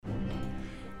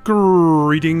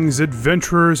Greetings,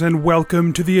 adventurers, and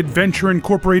welcome to the Adventure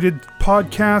Incorporated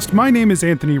podcast. My name is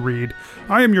Anthony Reed.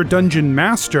 I am your dungeon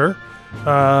master,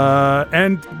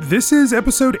 and this is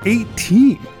episode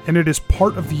 18, and it is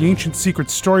part of the Ancient Secret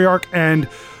story arc, and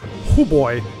oh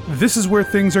boy, this is where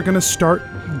things are going to start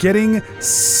getting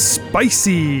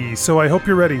spicy, so I hope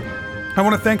you're ready. I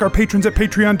want to thank our patrons at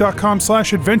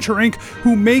patreon.com/Adventure Inc.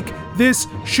 who make this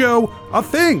show a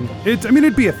thing.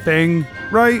 It'd be a thing,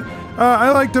 right?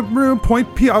 I like to point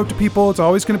out to people, it's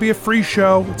always going to be a free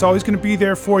show. It's always going to be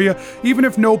there for you. Even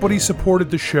if nobody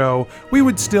supported the show, we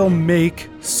would still make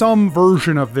some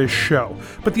version of this show.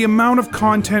 But the amount of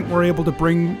content we're able to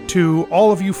bring to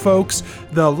all of you folks,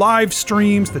 the live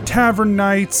streams, the tavern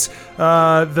nights,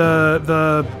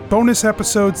 the bonus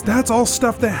episodes, that's all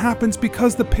stuff that happens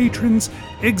because the patrons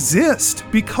exist,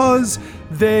 because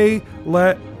they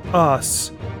let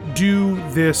us do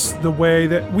this the way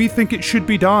that we think it should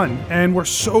be done, and we're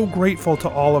so grateful to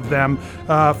all of them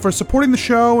for supporting the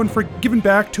show and for giving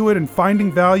back to it and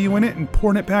finding value in it and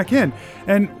pouring it back in.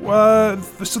 And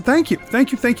so thank you.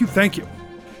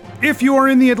 If you are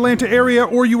in the Atlanta area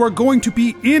or you are going to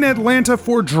be in Atlanta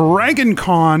for Dragon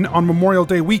Con on Memorial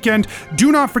Day weekend,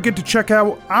 do not forget to check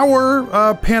out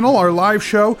our panel, our live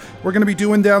show we're going to be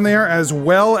doing down there, as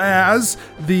well as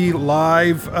the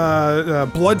live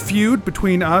blood feud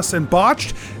between us and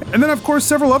Botched. And then, of course,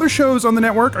 several other shows on the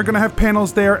network are going to have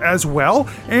panels there as well.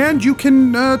 And you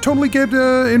can totally get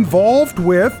involved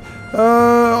with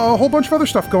a whole bunch of other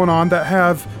stuff going on that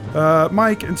have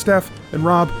Mike and Steph and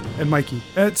Rob and Mikey.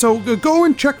 So go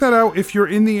and check that out. If you're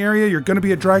in the area, you're going to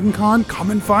be at Dragon Con,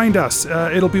 come and find us.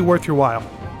 It'll be worth your while.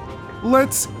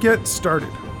 Let's get started.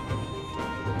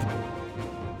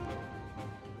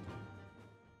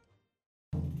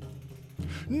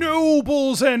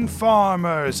 Nobles and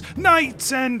farmers,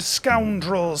 knights and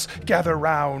scoundrels, gather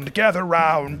round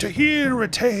to hear a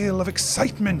tale of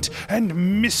excitement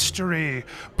and mystery.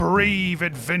 Brave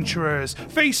adventurers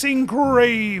facing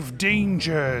grave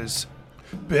dangers.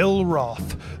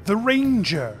 Bilroth, the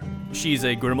ranger. She's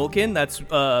a Grimalkin,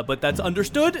 but that's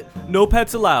understood. No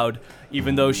pets allowed,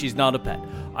 even though she's not a pet.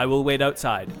 I will wait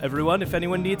outside. Everyone, if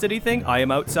anyone needs anything, I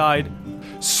am outside.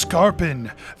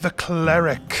 Scarpin, the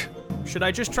cleric. Should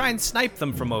I just try and snipe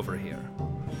them from over here?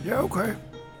 Yeah, okay.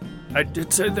 I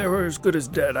did say they were as good as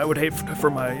dead. I would hate for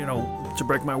my, to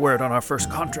break my word on our first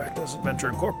contract as Adventure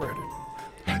Incorporated.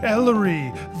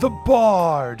 Ellery, the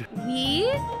bard.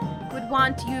 We would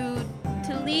want you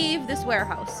to leave this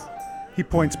warehouse. He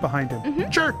points behind him.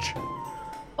 Mm-hmm. Church.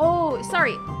 Oh,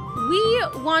 sorry. We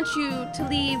want you to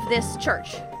leave this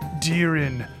church.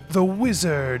 Deerin, the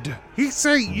wizard. He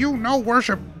say you no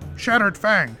worship Shattered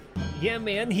Fang. Yeah,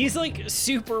 man, he's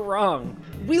super wrong.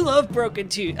 We love Broken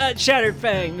Tooth, Shattered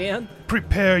Fang, man.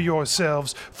 Prepare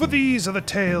yourselves, for these are the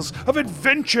tales of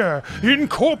Adventure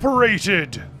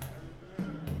Incorporated.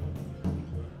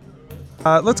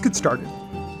 Let's get started.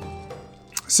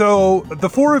 So, the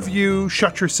four of you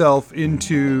shut yourself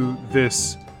into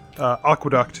this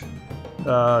aqueduct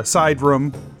side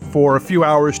room for a few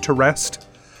hours to rest,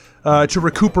 to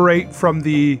recuperate from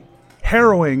the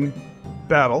harrowing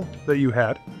battle that you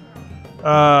had.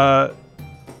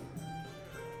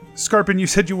 Scarpin, you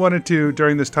said you wanted to,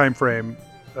 during this time frame,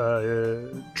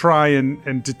 try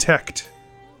and detect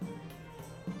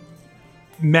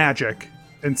magic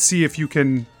and see if you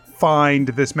can find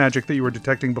this magic that you were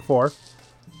detecting before.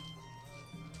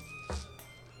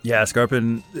 Yeah,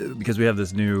 Scarpin, because we have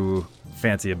this new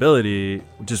fancy ability,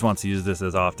 just wants to use this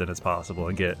as often as possible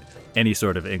and get any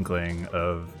sort of inkling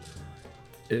of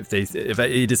if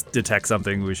he just detects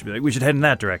something, we should be like, we should head in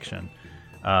that direction.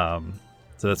 So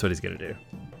that's what he's gonna do.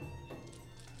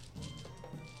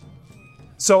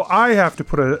 So I have to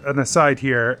put an aside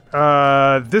here.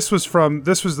 This was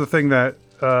the thing that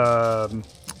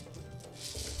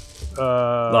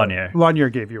Lanier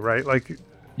gave you, right?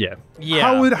 Yeah.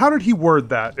 How did he word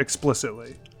that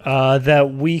explicitly?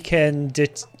 That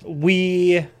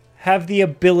we have the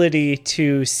ability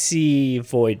to see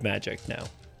void magic now.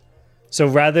 So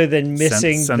rather than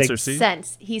missing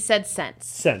sense, he said sense.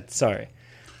 Sense, sorry.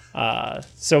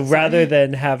 So rather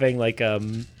than having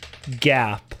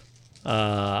gap,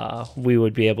 we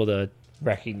would be able to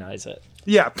recognize it.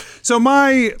 Yeah. So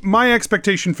my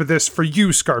expectation for this, for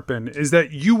you, Scarpin, is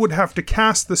that you would have to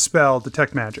cast the spell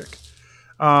Detect Magic.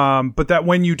 But that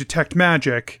when you detect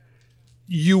magic,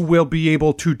 you will be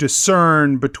able to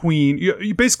discern between...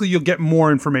 You'll get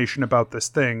more information about this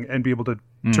thing and be able to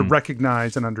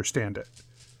recognize and understand it.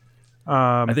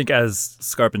 I think as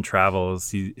Scarpin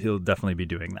travels, he'll definitely be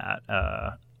doing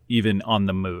that, even on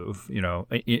the move,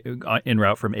 en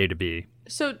route from A to B.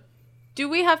 So Do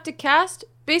we have to cast?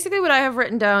 Basically, what I have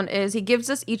written down is he gives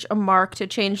us each a mark to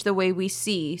change the way we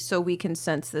see so we can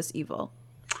sense this evil.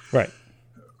 Right.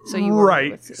 So you were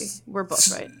Right. with C. We're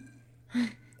both right.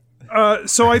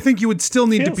 So I think you would still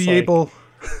need to Feels be like- able.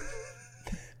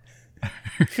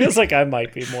 Feels like I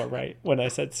might be more right when I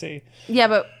said C. Yeah,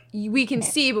 but we can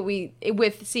see, but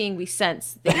with seeing we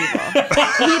sense the evil.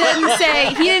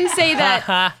 He didn't say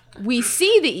that we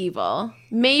see the evil.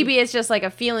 Maybe it's just like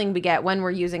a feeling we get when we're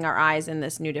using our eyes in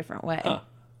this new different way.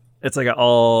 It's like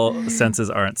all senses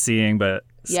aren't seeing, but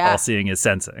Yeah. all seeing is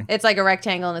sensing. It's like a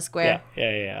rectangle and a square.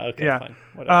 Yeah. Okay, Yeah. fine.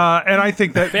 Whatever. And I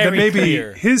think that Very maybe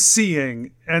clear. his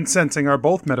seeing and sensing are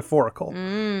both metaphorical.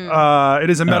 It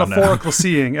is a metaphorical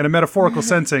seeing and a metaphorical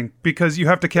sensing because you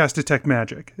have to cast Detect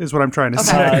Magic, is what I'm trying to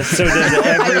say. So does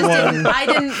everyone... I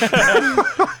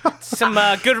didn't. Some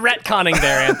good retconning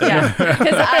there, Anthony. Yeah,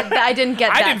 because I didn't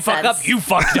get that I didn't fuck sense. up. You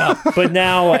fucked up. But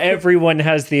now everyone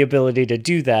has the ability to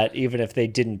do that, even if they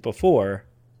didn't before,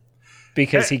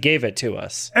 because he gave it to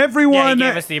us. Everyone Yeah, he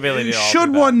gave us the ability to all should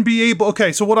do that. one be able.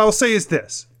 Okay, so what I'll say is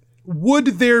this: would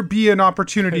there be an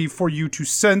opportunity for you to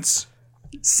sense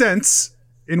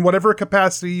in whatever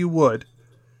capacity you would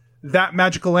that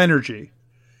magical energy?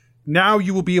 Now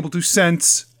you will be able to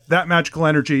sense that magical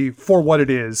energy for what it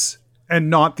is, and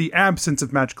not the absence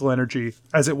of magical energy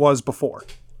as it was before.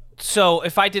 So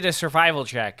if I did a survival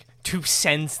check to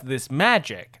sense this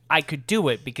magic, I could do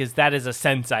it because that is a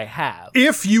sense I have.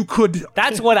 If you could.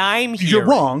 That's what I'm hearing. You're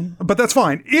wrong, but that's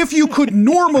fine. If you could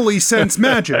normally sense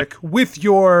magic with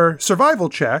your survival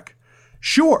check,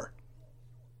 sure.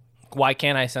 Why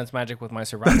can't I sense magic with my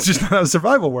survival? That's just not how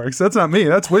survival works. That's not me.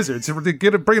 That's wizards. Bring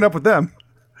it up with them.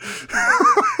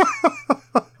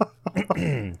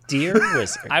 Dear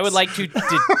wizard. I would like to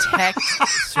detect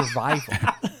survival.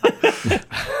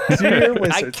 Dear I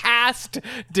wizards. cast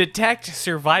detect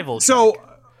survival. So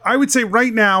I would say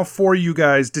right now for you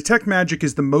guys, Detect Magic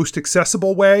is the most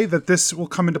accessible way that this will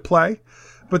come into play.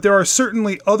 But there are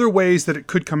certainly other ways that it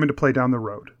could come into play down the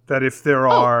road. That if there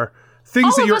are things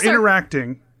All that of you're us are-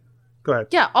 interacting... Go ahead.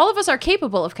 Yeah, all of us are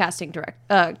capable of casting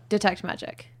detect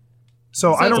magic.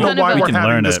 So I it's don't know kind of why a- we're We can having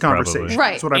learn this it, probably. conversation.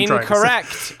 Right. That's what I'm trying to say.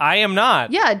 Incorrect. I am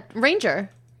not. Yeah, Ranger.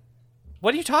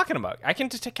 What are you talking about? I can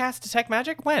cast detect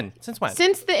magic? When? Since when?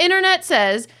 Since the internet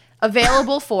says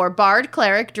available for Bard,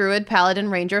 Cleric, Druid, Paladin,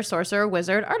 Ranger, Sorcerer,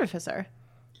 Wizard, Artificer.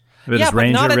 But Yeah, is but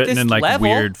Ranger not at written this in like level.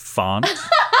 weird font?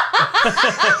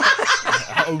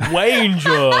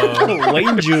 Ranger.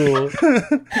 Ranger.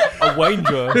 A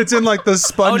Ranger. It's in like the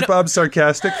SpongeBob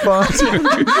sarcastic font.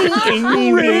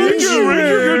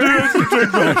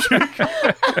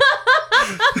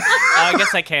 I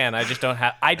guess I can. I just don't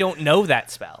have. I don't know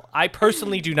that spell. I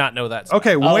personally do not know that spell.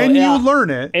 Okay, when yeah. you learn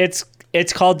it,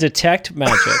 It's called Detect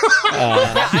Magic.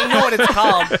 Yeah, I know what it's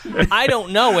called. I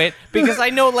don't know it because I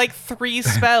know like 3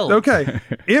 spells. okay,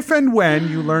 if and when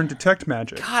you learn Detect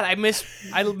Magic, God, I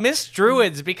miss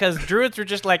druids because druids were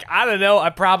just like, I don't know. I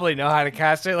probably know how to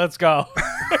cast it. Let's go.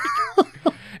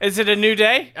 Is it a new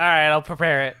day? All right, I'll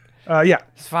prepare it. yeah.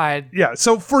 It's fine. Yeah,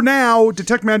 so for now,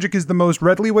 Detect Magic is the most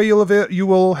readily way you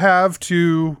will have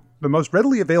to the most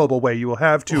readily available way you will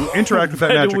have to interact with that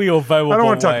magic. Readily available I don't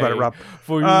want to talk about it, Rob.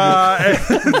 For you,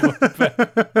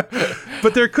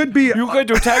 But there could be you can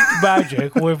detect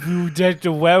magic with you detect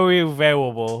very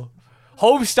available.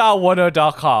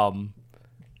 Homestarwonder.com.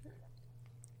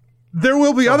 there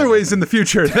will be other ways in the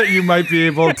future that you might be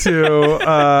able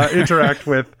to interact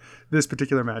with this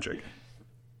particular magic.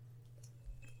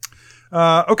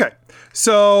 Okay,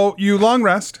 so you long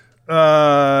rest.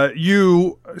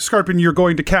 You, Scarpin, you're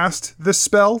going to cast this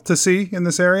spell to see in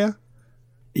this area?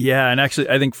 Yeah, and actually,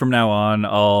 I think from now on,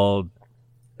 I'll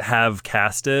have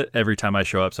cast it every time I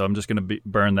show up. So I'm just going to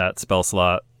burn that spell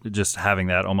slot, just having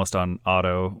that almost on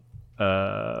auto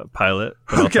pilot.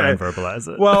 But I'll try and verbalize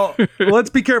it. Well, let's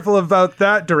be careful about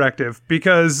that directive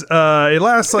because it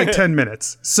lasts like 10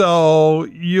 minutes. So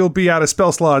you'll be out of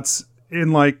spell slots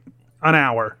in like an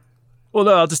hour. Well,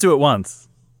 no, I'll just do it once.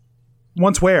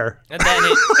 Once where? And then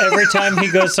it, Every time he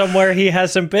goes somewhere he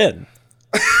hasn't been.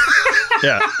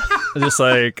 Yeah. Just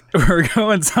like, we're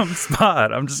going some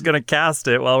spot. I'm just going to cast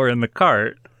it while we're in the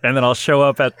cart. And then I'll show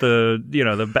up at the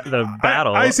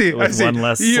battle I see. with one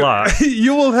less slot.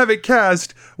 You will have it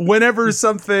cast whenever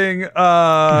something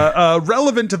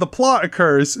relevant to the plot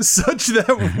occurs, such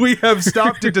that we have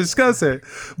stopped to discuss it.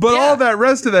 But all that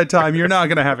rest of that time, you're not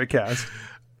going to have it cast.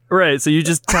 Right, so you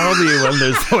just tell me when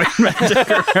there's void magic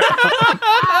around.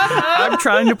 I'm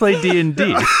trying to play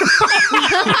D&D.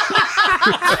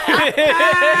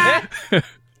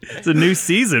 It's a new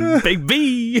season,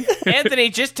 baby. Anthony,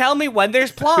 just tell me when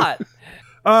there's plot.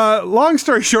 Long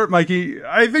story short, Mikey,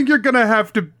 I think you're gonna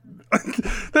have to.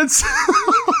 That's.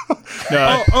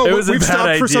 No, it was a we've bad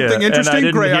stopped for idea, something and I interesting.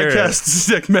 didn't Great, I hear it. cast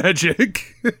Detect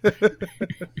Magic.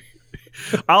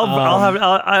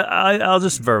 I'll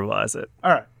just verbalize it.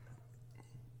 All right.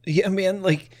 Yeah, man,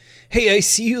 like, hey, I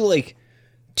see you, like,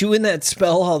 doing that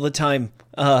spell all the time,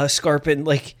 Scarpin.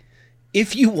 Like,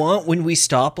 if you want, when we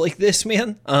stop like this,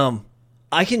 man,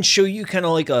 I can show you kind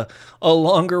of like a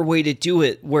longer way to do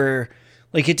it where,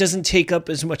 like, it doesn't take up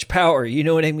as much power. You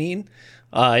know what I mean?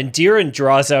 And Deeran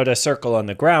draws out a circle on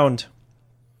the ground,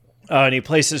 and he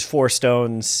places 4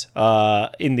 stones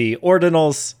in the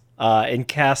ordinals and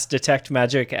casts Detect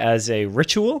Magic as a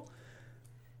ritual,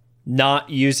 not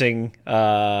using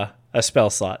a spell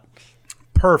slot.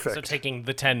 Perfect. So taking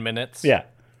the 10 minutes. Yeah.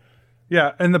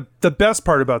 Yeah, and the best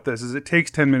part about this is it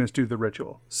takes 10 minutes to do the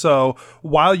ritual. So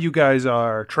while you guys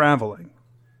are traveling,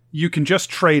 you can just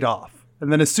trade off.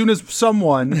 And then as soon as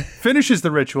someone finishes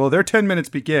the ritual, their 10 minutes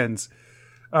begins,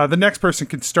 the next person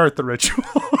can start the ritual.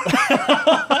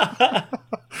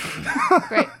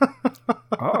 Great.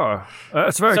 Oh,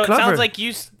 that's very So clever. it sounds like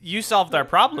you solved our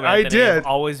problem. I Anthony, of did.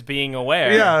 always being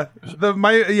aware. Yeah,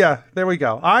 there we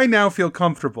go. I now feel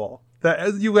comfortable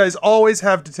that you guys always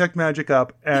have Detect Magic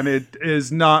up, and it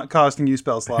is not costing you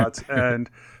spell slots. And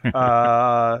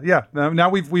now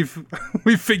we've we've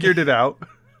figured it out.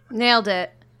 Nailed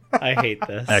it. I hate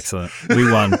this. Excellent.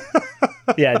 We won.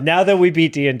 Yeah, now that we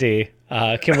beat D&D,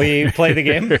 can we play the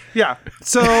game? Yeah.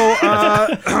 So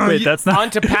Wait, that's not. On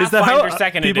to is that how Pathfinder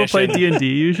Second people Edition. play D&D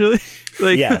usually?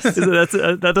 Like, Yes.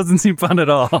 that doesn't seem fun at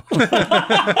all.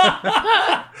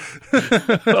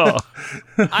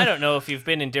 I don't know if you've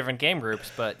been in different game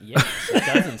groups, but yes, it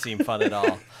doesn't seem fun at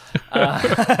all.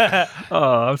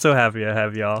 Oh, I'm so happy I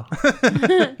have y'all.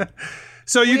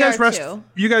 So you We guys are rest. too.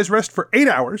 You guys rest for 8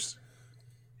 hours.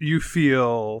 You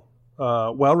feel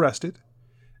well rested,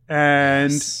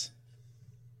 and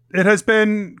it has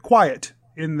been quiet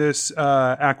in this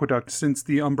aqueduct since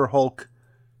the Umber Hulk.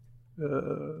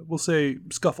 We'll say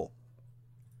scuffle.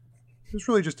 It was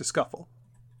really just a scuffle,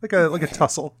 like a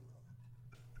tussle.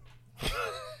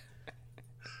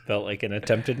 Felt like an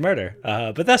attempted murder,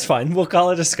 but that's fine. We'll call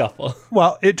it a scuffle.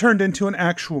 Well, it turned into an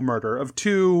actual murder of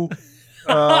 2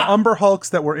 Umber Hulks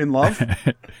that were in love,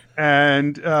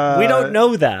 and We don't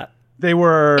know that. they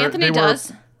were. Anthony they does.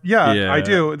 Were, yeah, Yeah. I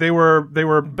do. They were.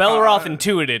 Belroth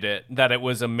intuited it that it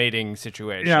was a mating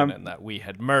situation Yeah. and that we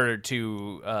had murdered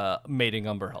 2 mating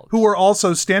Umber Hulks. who were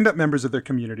also stand-up members of their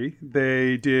community.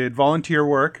 They did volunteer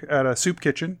work at a soup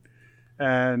kitchen,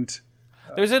 and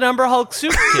There's an Umber Hulk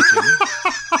soup kitchen.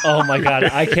 Oh my god,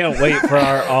 I can't wait for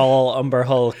our all Umber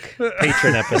Hulk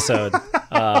patron episode.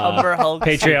 Umber Hulk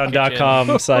soup kitchen.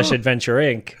 Patreon.com/Adventure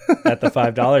Inc. at the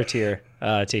 $5 tier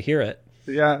to hear it.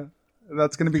 yeah,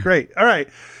 that's going to be great. All right.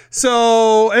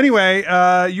 So anyway,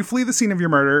 you flee the scene of your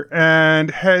murder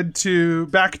and head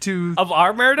back to Of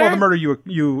our murder? the murder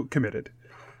you committed.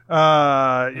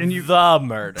 And you The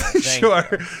murder. Thank you.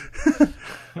 sure.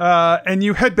 And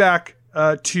you head back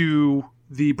to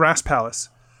the Brass Palace.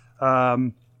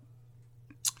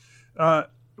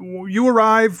 You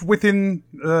arrive within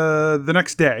the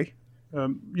next day.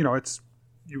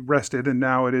 You rested, and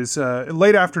now it is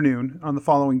late afternoon on the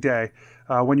following day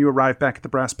when you arrive back at the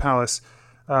Brass Palace.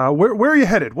 Where are you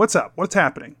headed? What's up? What's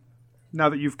happening now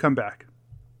that you've come back?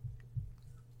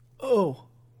 Oh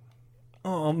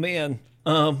man.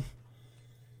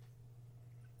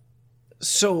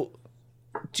 So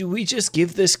do we just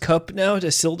give this cup now to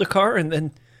Sildakar and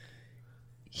then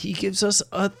he gives us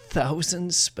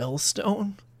 1,000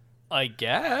 spellstone? I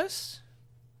guess.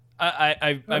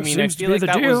 I mean, I seems to feel be like the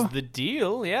that deal. was the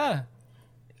deal, yeah.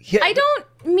 Yeah. I don't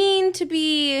mean to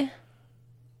be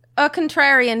a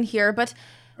contrarian here, but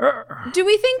do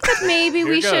we think that maybe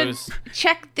we goes. should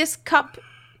check this cup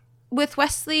with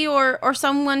Wesley or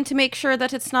someone to make sure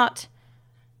that it's not,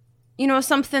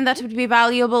 something that would be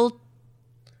valuable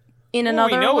in Well,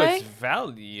 another we know way? it's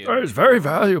value. It's very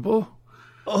valuable.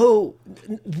 Oh,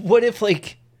 what if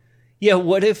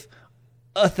what if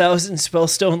 1,000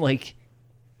 spellstone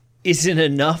isn't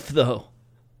enough though?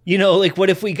 What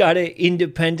if we got it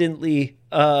independently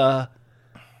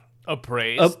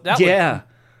Appraised. That would yeah.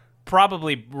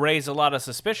 probably raise a lot of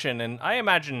suspicion, and I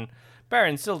imagine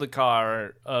Baron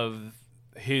Sildakar of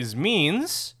his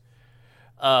means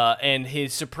and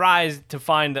his surprise to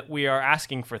find that we are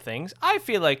asking for things, I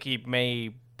feel like he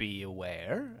may be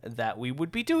aware that we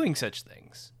would be doing such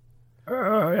things.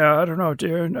 Yeah, I don't know,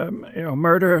 dear.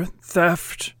 Murder,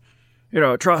 theft,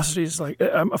 atrocities.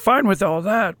 I'm fine with all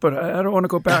that, but I don't want to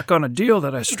go back on a deal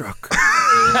that I struck.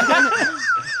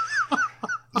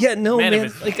 Yeah, no, Man, man.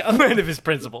 of his, Like, man of his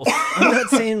principles. I'm not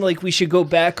saying like we should go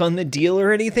back on the deal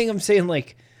or anything. I'm saying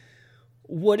like,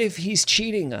 what if he's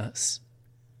cheating us?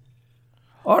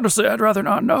 Honestly, I'd rather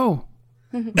not know.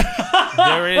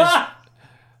 There is.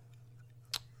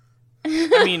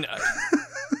 I mean,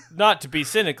 not to be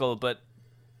cynical, but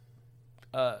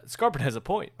Scarpin has a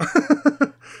point.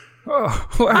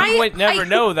 We might never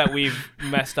know that we've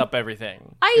messed up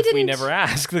everything if we didn't- never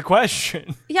ask the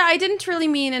question. Yeah, I didn't really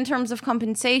mean in terms of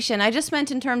compensation. I just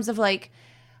meant in terms of like,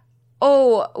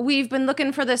 oh, we've been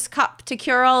looking for this cup to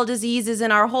cure all diseases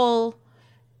in our whole,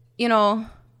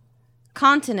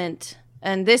 continent,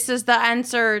 and this is the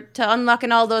answer to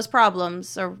unlocking all those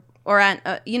problems, or.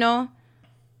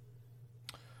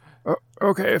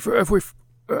 Okay, if we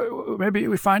maybe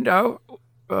we find out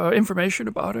information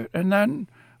about it, and then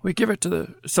we give it to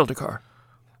the Sildikar.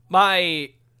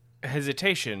 My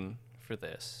hesitation for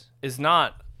this is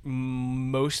not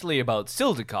mostly about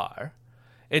Sildikar.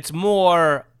 It's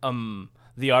more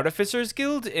the Artificers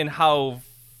Guild and how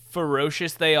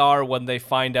ferocious they are when they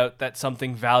find out that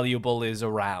something valuable is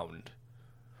around.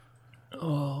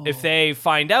 Oh. If they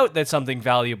find out that something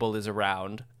valuable is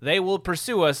around, they will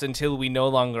pursue us until we no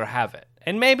longer have it,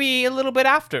 and maybe a little bit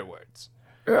afterwards.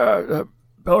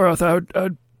 Belroth,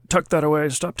 I'd tuck that away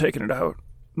and stop taking it out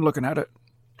and looking at it.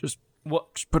 Just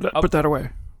put that away.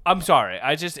 I'm sorry.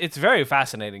 It's very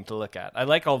fascinating to look at. I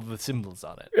like all the symbols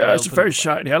on it. Yeah, it's very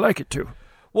shiny. I like it too.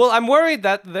 Well, I'm worried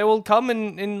that they will come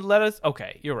and let us.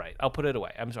 Okay, you're right. I'll put it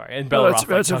away. I'm sorry. And Belroth,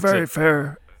 that's a very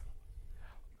fair.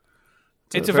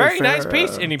 It's a very nice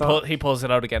piece, and he pulls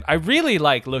it out again. I really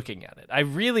like looking at it. I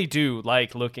really do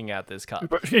like looking at this cup.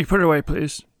 Can you put it away,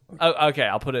 please? Okay,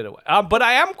 I'll put it away. But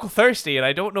I am thirsty, and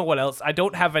I don't know what else. I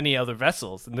don't have any other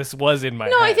vessels, and this was in my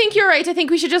No, head. I think you're right. I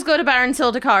think we should just go to Baron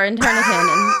Sildikar and turn it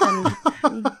in.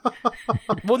 And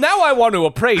Well, now I want to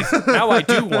appraise it. Now I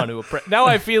do want to appraise. Now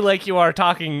I feel like you are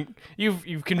talking.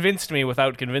 You've convinced me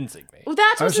without convincing me. Well,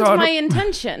 that wasn't saw my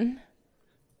intention.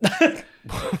 Like,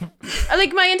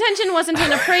 my intention wasn't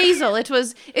an appraisal. It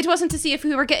wasn't to see if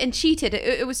we were getting cheated.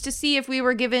 It was to see if we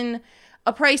were given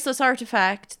a priceless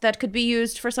artifact that could be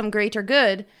used for some greater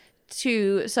good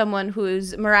to someone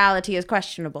whose morality is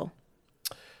questionable.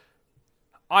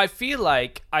 I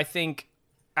think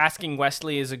asking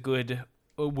Wesley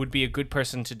would be a good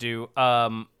person to do.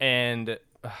 And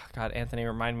God, Anthony,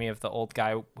 remind me of the old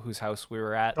guy whose house we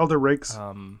were at. Elder Riggs.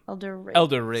 Elder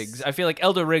Riggs. I feel like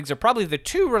Elder Riggs are probably the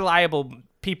two reliable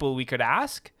people we could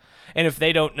ask. And if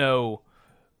they don't know,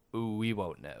 we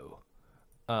won't know.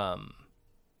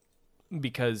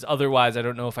 Because otherwise I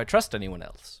don't know if I trust anyone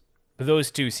else. But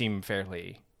those two seem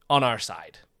fairly on our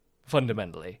side,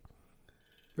 fundamentally.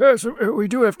 Yes, we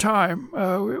do have time.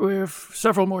 We have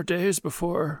several more days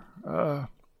before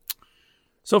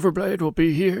Silverblade will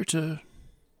be here to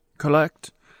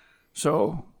collect.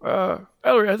 So,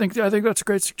 Ellery, I think that's a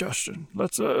great suggestion.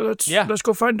 Let's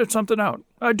go find something out.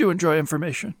 I do enjoy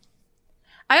information.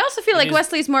 I also feel like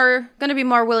Wesley's going to be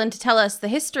more willing to tell us the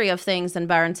history of things than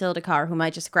Baron Sildikar, who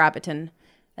might just grab it and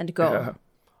go. Yeah.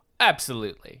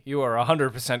 Absolutely. You are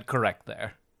 100% correct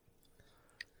there.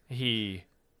 He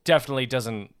definitely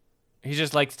doesn't... He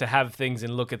just likes to have things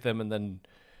and look at them and then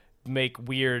make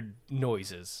weird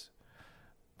noises.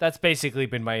 That's basically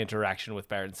been my interaction with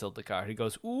Baron Sildikar. He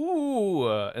goes, ooh,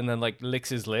 and then like licks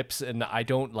his lips, and I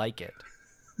don't like it.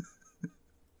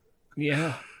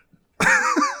 Yeah.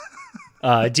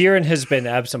 Deeren has been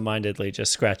absentmindedly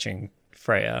just scratching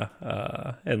Freya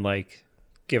and like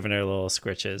giving her little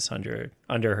scritches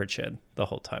under her chin the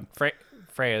whole time.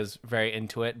 Freya's very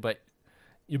into it, but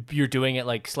you're doing it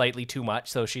like slightly too much,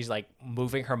 so she's like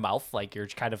moving her mouth like you're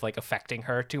kind of like affecting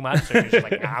her too much. So you're just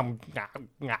like, nom, nom,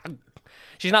 nom.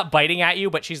 She's not biting at you,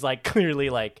 but she's like clearly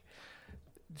like,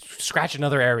 scratch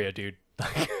another area, dude.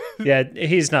 Yeah,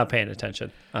 he's not paying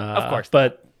attention. Of course,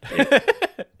 but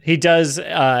he does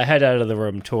head out of the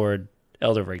room toward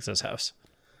Elder Riggs' house.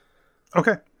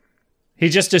 Okay. He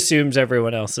just assumes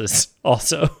everyone else is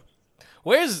also.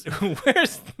 Where's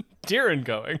Deeren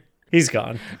going? He's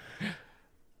gone.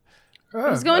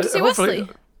 He's going to see hopefully,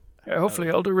 Wesley. Yeah, hopefully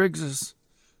Elder Riggs is...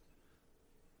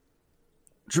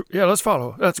 Yeah, let's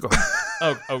follow. Let's go.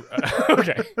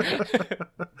 Okay.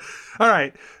 All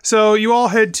right. So you all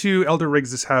head to Elder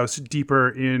Riggs' house, deeper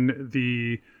in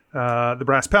the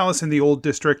Brass Palace in the Old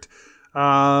District.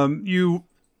 You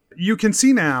can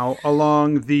see now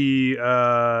along the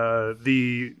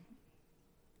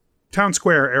town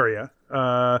square area,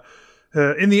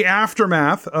 in the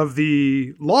aftermath of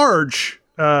the large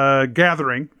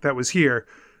gathering that was here.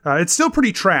 It's still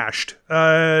pretty trashed.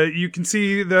 You can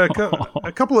see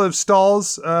a couple of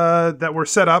stalls that were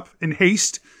set up in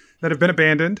haste that have been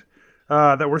abandoned,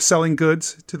 that were selling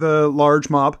goods to the large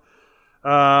mob.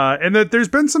 And that there's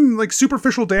been some like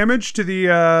superficial damage to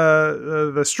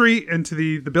the street and to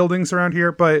the buildings around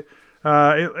here, but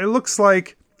it looks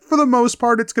like for the most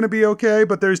part it's going to be okay.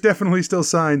 But there's definitely still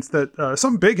signs that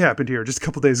something big happened here just a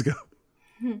couple days ago.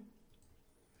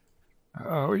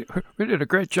 We did a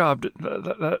great job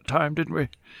that time, didn't we?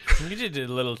 You did a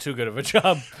little too good of a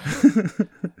job.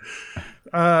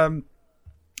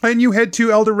 And you head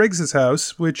to Elder Riggs's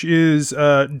house, which is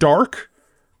dark,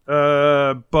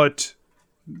 but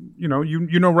you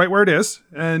know right where it is,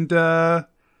 and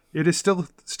it is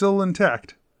still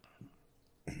intact.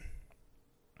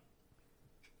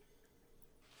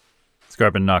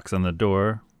 Scarpin knocks on the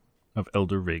door of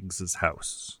Elder Riggs's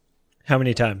house. How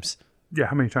many times? Yeah,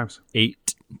 how many times?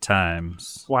 8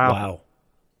 times. Wow.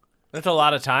 That's a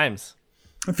lot of times.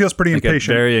 It feels pretty Like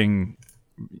impatient. varying.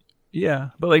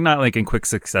 Yeah, but like not like in quick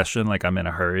succession. Like I'm in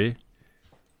a hurry.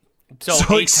 So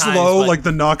like 8 slow, times, like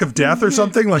the knock of death or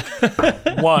something. Like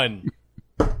 1,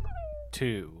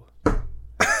 2,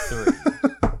 3,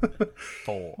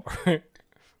 4,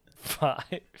 5.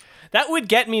 That would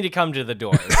get me to come to the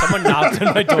door. If someone knocked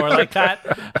on my door like that,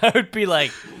 I would be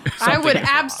like, I would "Something is wrong."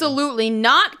 absolutely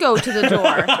not go to the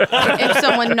door if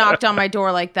someone knocked on my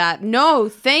door like that. No,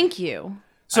 thank you.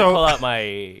 I pull out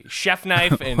my chef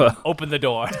knife and open the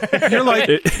door.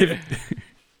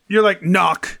 you're like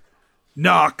knock,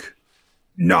 knock,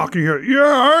 knock. And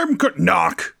you're I'm cut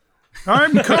knock,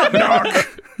 I'm cut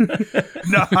knock,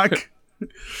 knock.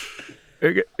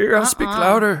 You gotta speak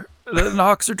louder. The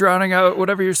knocks are drowning out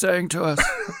whatever you're saying to us.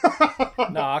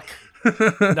 Knock.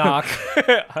 Knock.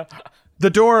 The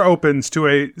door opens to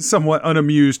a somewhat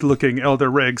unamused-looking Elder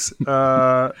Riggs.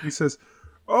 He says,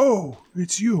 "Oh,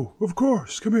 it's you. Of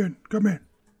course. Come in. Come in."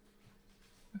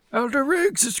 Elder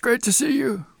Riggs, it's great to see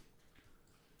you.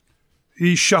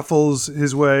 He shuffles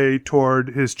his way toward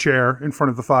his chair in front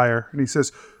of the fire, and he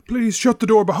says, "Please shut the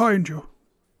door behind you."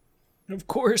 Of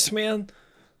course, man.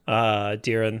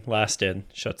 Deeren, last in,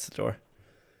 shuts the door.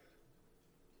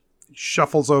 He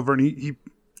shuffles over, and he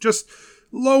just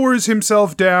lowers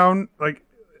himself down, like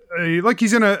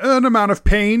he's in an amount of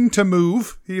pain to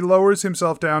move. He lowers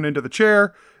himself down into the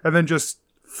chair, and then just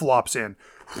flops in.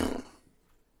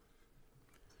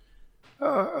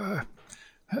 Elder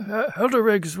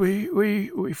Riggs,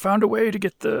 we found a way to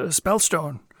get the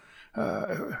Spellstone.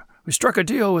 We struck a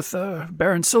deal with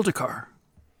Baron Sildikar.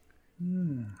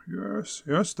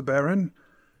 Yes, the Baron.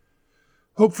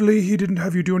 Hopefully he didn't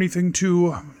have you do anything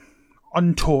too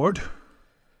untoward.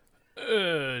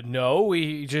 No,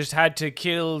 we just had to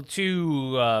kill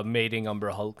 2 mating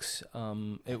Umbra Hulks.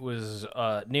 It was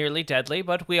nearly deadly,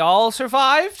 but we all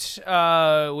survived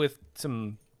with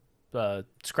some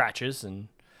scratches and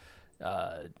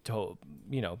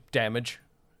damage.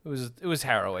 It was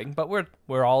harrowing, but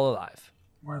we're all alive.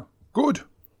 Well, good.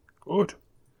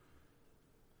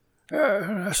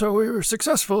 So we were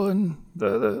successful in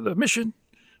the mission,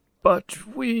 but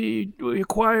we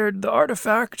acquired the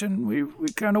artifact, and we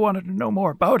kind of wanted to know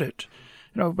more about it.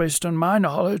 Based on my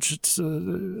knowledge, it's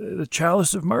the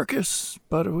Chalice of Mercus,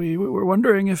 but we were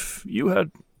wondering if you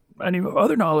had any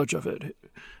other knowledge of it.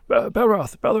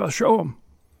 Belroth, show him.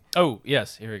 Oh,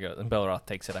 yes, here we go. And Belroth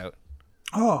takes it out.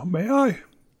 Oh, may I?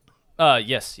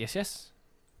 Yes.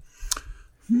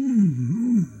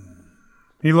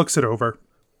 He looks it over.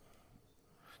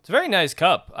 It's a very nice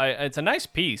cup. It's a nice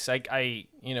piece. I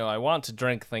want to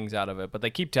drink things out of it, but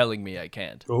they keep telling me I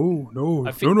can't. Oh, no.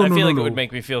 I feel like it would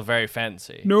make me feel very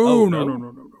fancy. No.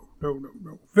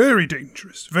 Very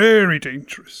dangerous.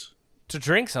 To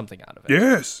drink something out of it.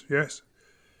 Yes.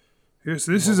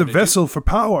 This is a vessel for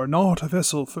power, not a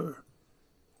vessel for,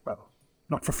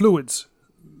 not for fluids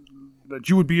that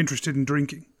you would be interested in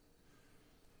drinking.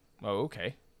 Oh,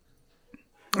 okay.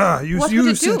 What would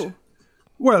it do?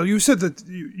 Well, you said that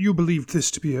you believed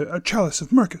this to be a chalice of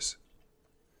Mercus.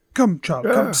 Come, child,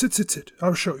 come, sit.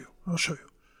 I'll show you.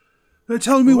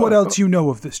 Tell me what else you know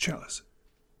of this chalice.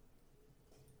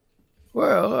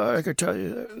 Well, I could tell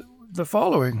you the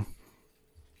following.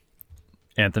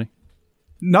 Anthony?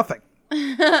 Nothing.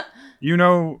 You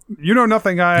know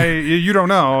nothing you don't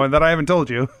know and that I haven't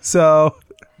told you. So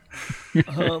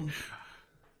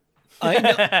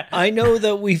I know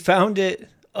that we found it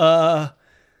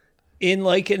in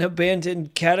like an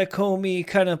abandoned catacomb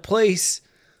kind of place.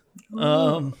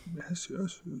 Yes.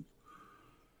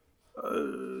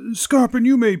 Scarpin,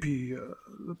 you may be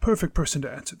the perfect person to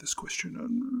answer this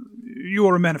question. You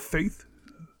are a man of faith,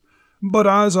 but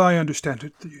as I understand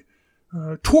it, the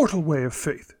Tortle way of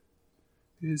faith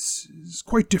is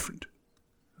quite different.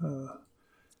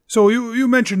 So you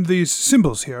mentioned these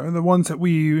symbols here, the ones that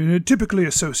we typically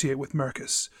associate with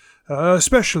Mercus,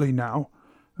 especially now.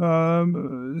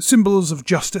 Symbols of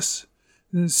justice,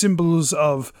 symbols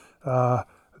of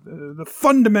the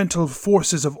fundamental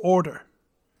forces of order.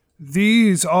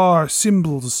 These are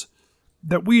symbols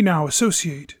that we now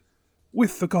associate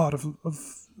with the god of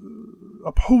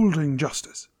upholding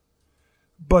justice.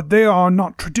 But they are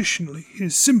not traditionally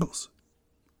his symbols.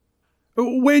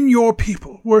 When your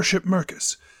people worship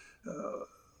Mercus,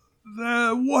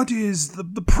 what is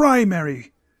the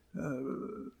primary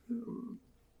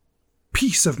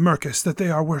piece of Mercus that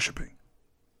they are worshipping?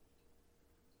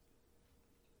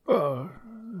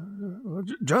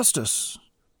 Justice.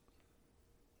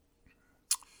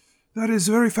 That is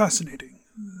very fascinating.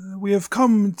 We have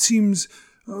come, it seems,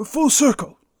 full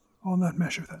circle on that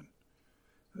measure, then.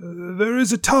 There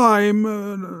is a time,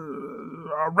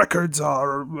 our records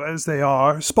are as they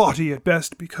are, spotty at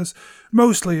best, because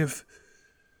mostly of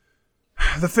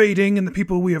the fading and the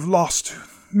people we have lost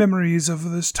memories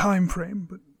of this time frame,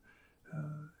 but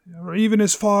even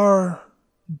as far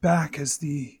back as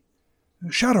the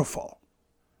Shadowfall,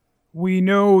 we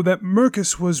know that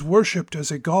Mercus was worshipped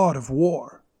as a god of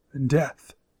war and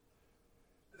death,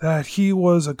 that he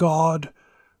was a god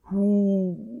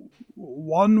who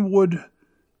one would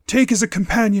take as a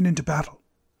companion into battle.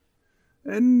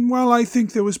 And while I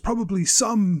think there was probably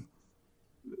some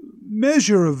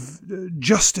measure of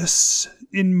justice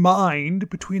in mind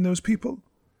between those people,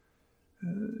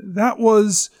 that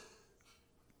was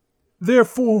their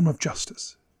form of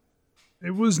justice.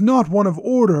 It was not one of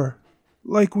order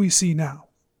like we see now.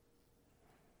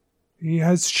 He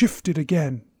has shifted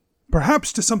again,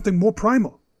 perhaps to something more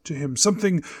primal to him,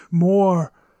 something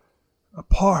more a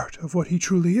part of what he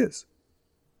truly is.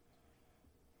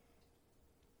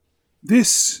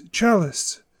 This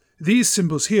chalice, these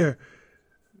symbols here,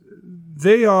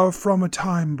 they are from a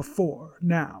time before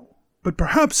now, but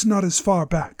perhaps not as far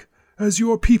back as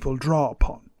your people draw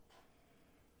upon.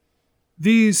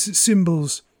 These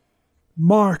symbols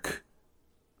mark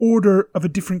order of a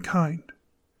different kind,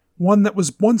 one that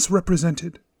was once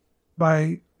represented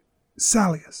by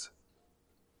Salius.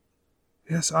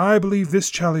 Yes, I believe this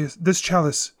chalice. The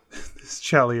chalice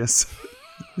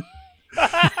of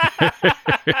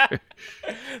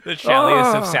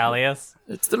Salius.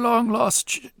 It's the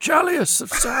long-lost chalice of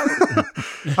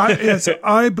Salius. Yes,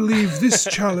 I believe this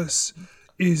chalice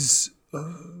is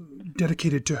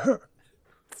dedicated to her,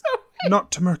 not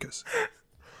to Mercus.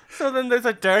 So then there's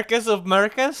a Dirkus of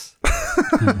Mercus?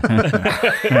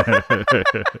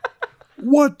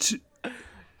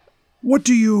 What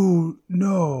do you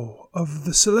know of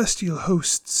the celestial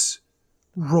host's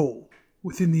role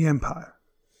within the Empire,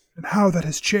 and how that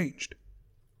has changed?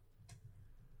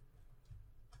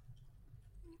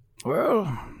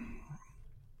 Well,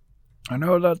 I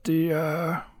know that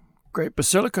the Great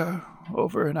Basilica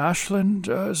over in Ashland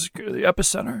is the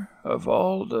epicenter of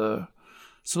all the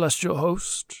celestial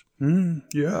hosts.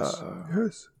 Yes,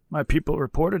 yes. My people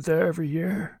reported there every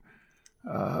year,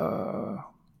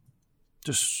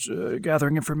 just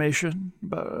gathering information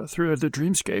through the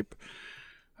dreamscape.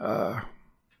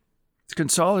 It's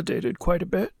consolidated quite a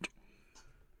bit.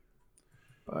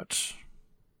 But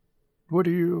what are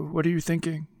you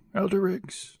thinking, Elder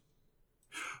Riggs?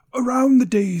 Around the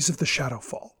days of the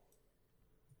Shadowfall,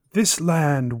 this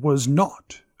land was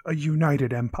not a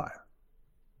united empire.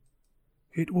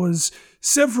 It was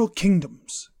several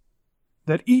kingdoms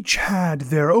that each had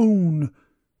their own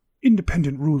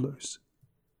independent rulers.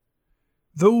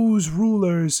 Those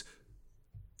rulers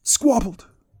squabbled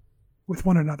with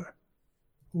one another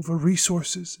over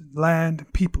resources, land,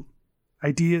 people,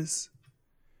 ideas.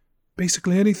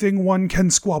 Basically anything one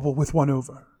can squabble with one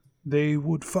over, they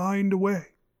would find a way.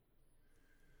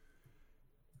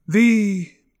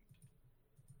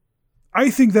 I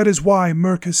think that is why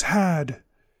Mercus had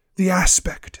the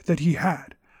aspect that he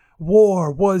had.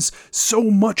 War was so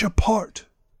much a part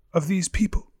of these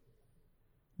people.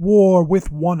 War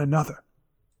with one another.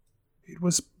 It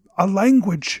was a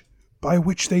language by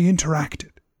which they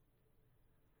interacted.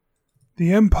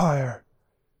 The Empire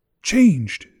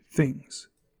changed things.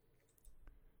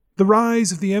 The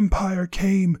rise of the Empire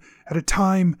came at a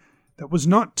time that was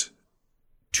not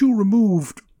too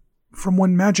removed from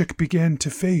when magic began to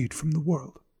fade from the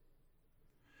world.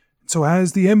 So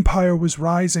as the Empire was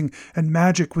rising and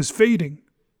magic was fading,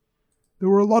 there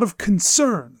were a lot of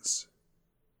concerns.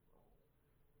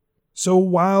 So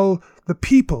while the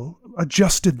people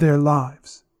adjusted their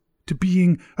lives to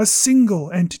being a single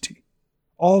entity,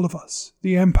 all of us,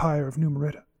 the Empire of New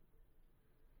Merida,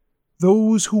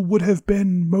 those who would have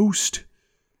been most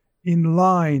in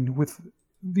line with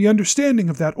the understanding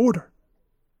of that order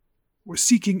were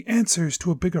seeking answers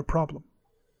to a bigger problem.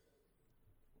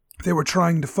 They were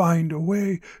trying to find a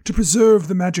way to preserve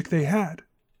the magic they had,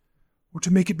 or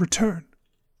to make it return.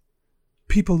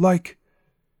 People like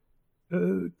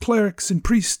clerics and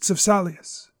priests of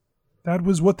Salius. That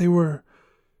was what they were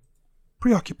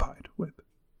preoccupied with.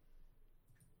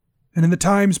 And in the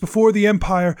times before the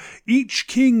Empire, each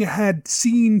king had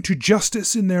seen to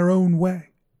justice in their own way,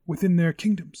 within their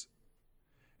kingdoms.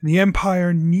 And the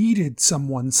Empire needed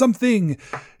something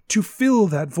to fill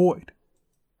that void.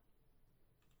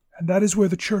 And that is where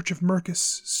the Church of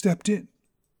Mercus stepped in.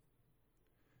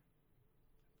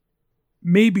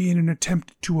 Maybe in an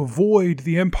attempt to avoid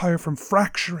the Empire from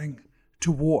fracturing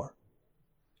to war,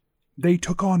 they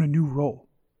took on a new role.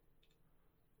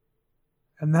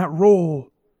 And that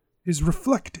role is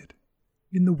reflected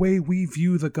in the way we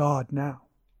view the god now.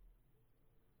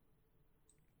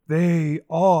 They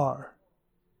are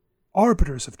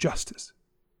arbiters of justice,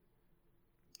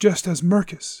 just as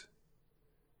Mercus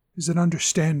is an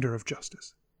understander of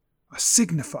justice, a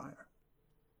signifier,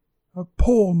 a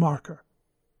pole marker.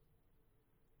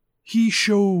 He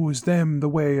shows them the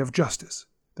way of justice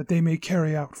that they may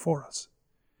carry out for us,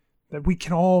 that we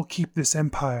can all keep this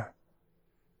empire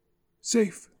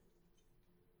safe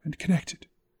and connected.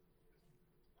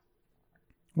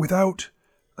 Without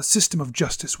a system of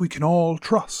justice we can all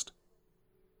trust,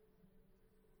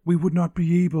 we would not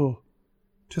be able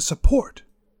to support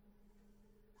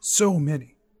so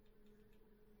many.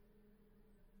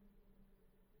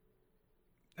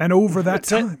 And over that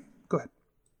time... Go ahead.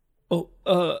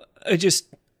 Oh, I just...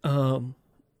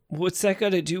 what's that got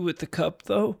to do with the cup,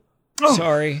 though? Oh,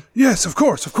 Sorry. Yes, of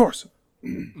course.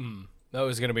 That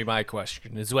was going to be my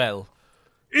question as well.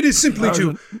 It is simply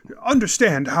to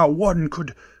understand how one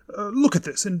could look at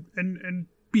this and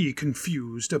be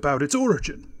confused about its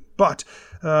origin. But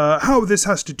how this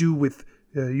has to do with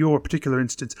your particular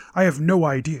instance, I have no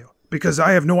idea, because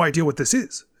I have no idea what this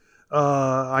is.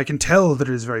 I can tell that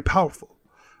it is very powerful.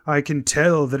 I can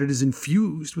tell that it is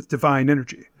infused with divine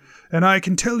energy. And I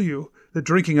can tell you that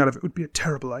drinking out of it would be a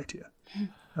terrible idea.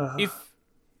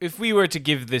 If we were to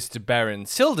give this to Baron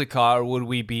Sildikar, would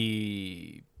we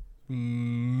be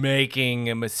making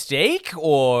a mistake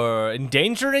or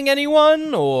endangering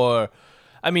anyone? Or,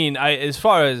 I mean, as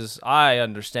far as I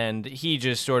understand, he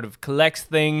just sort of collects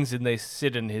things and they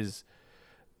sit in his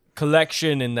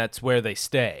collection and that's where they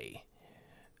stay.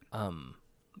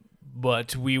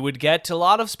 But we would get a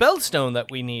lot of spellstone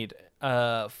that we need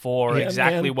for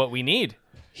exactly what we need.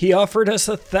 He offered us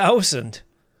 1,000.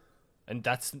 And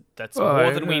that's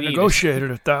more than we need. Negotiated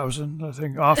 1,000. I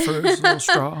think offer is a little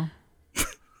strong.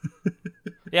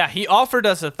 Yeah, he offered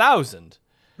us 1,000.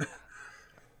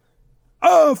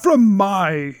 From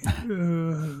my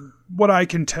what I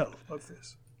can tell of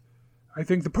this, I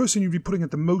think the person you'd be putting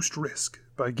at the most risk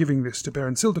by giving this to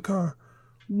Baron Sildikar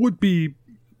would be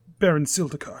Baron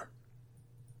Sildikar.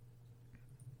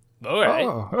 All right.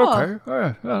 Oh, okay.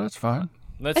 Yeah, that's fine.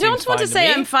 That I don't seems want to fine say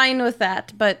me. I'm fine with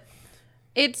that, but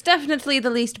it's definitely the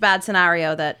least bad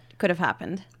scenario that could have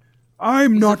happened.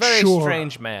 I'm He's not a very sure.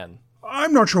 strange man.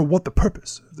 I'm not sure what the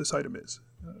purpose of this item is.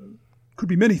 Could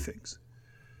be many things.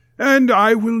 And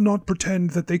I will not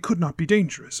pretend that they could not be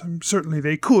dangerous. Certainly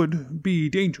they could be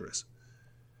dangerous.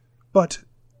 But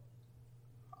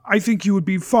I think you would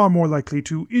be far more likely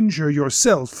to injure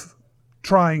yourself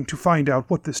trying to find out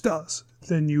what this does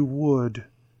than you would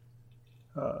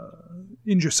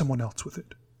injure someone else with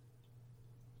it.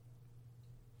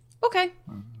 Okay.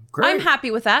 Great. I'm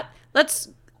happy with that. Let's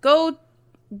go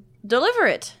deliver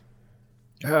it.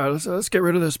 Yeah, let's get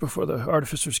rid of this before the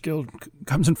Artificers Guild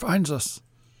comes and finds us.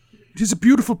 It is a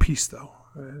beautiful piece, though.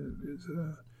 It is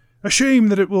a shame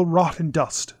that it will rot in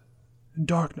dust and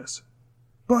darkness.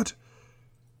 But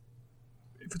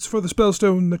if it's for the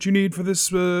spellstone that you need for this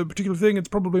particular thing, it's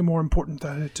probably more important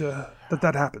that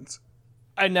that happens.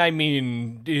 And I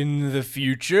mean, in the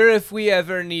future, if we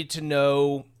ever need to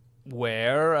know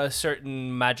where a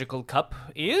certain magical cup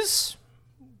is,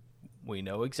 we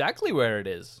know exactly where it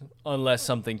is, unless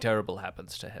something terrible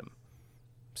happens to him.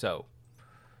 So,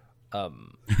 I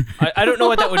don't know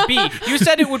what that would be. You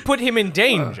said it would put him in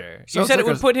danger. You said it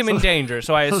would put him in danger,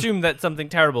 so I assumed that something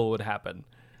terrible would happen.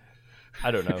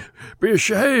 I don't know. Be a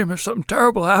shame if something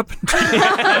terrible happened.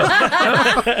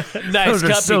 Nice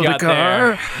cup you got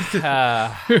there.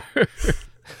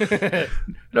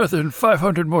 Nothing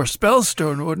 500 more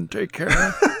spellstone wouldn't take care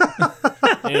of.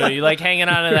 You like hanging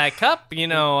on to that cup.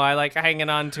 I like hanging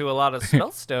on to a lot of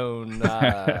spellstone.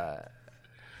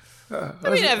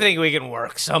 I think we can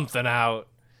work something out.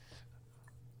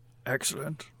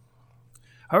 Excellent.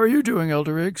 How are you doing,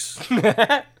 Elder Riggs?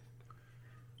 I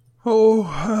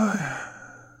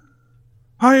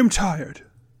am tired.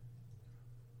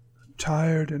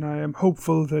 Tired, and I am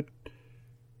hopeful that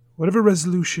whatever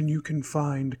resolution you can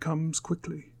find comes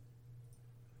quickly.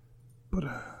 But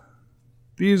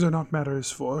these are not matters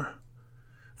for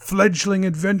fledgling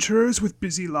adventurers with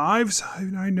busy lives.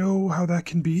 I know how that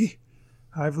can be.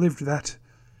 I've lived that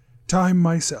time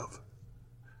myself.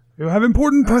 You have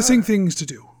important, pressing things to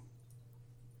do.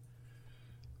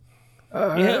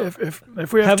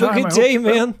 If we have Have time, a good day,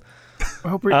 man. I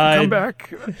hope we can come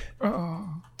back.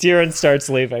 Tyrion starts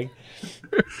leaving.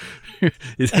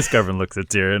 Scarpin looks at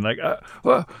Tyrion like,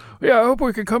 Well, yeah, I hope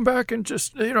we can come back and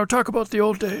just talk about the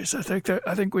old days. I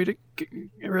think we'd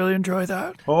really enjoy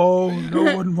that. Oh,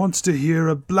 no one wants to hear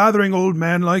a blathering old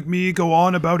man like me go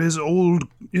on about his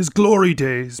glory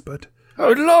days, but I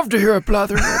would love to hear a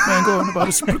blathering old man going about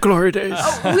his glory days.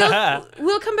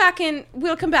 We'll come back in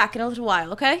a little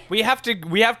while, okay? We have to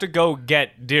go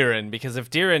get Diren, because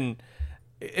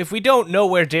if we don't know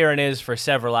where Diren is for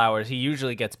several hours, he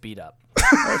usually gets beat up.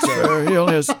 He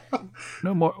only has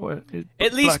no more.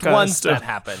 At least once that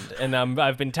happened, and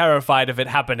I've been terrified of it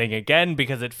happening again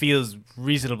because it feels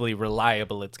reasonably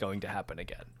reliable it's going to happen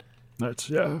again.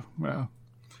 Yeah.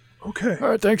 okay. All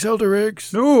right, thanks, Elder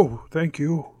Riggs. No, thank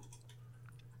you.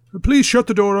 Please shut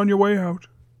the door on your way out.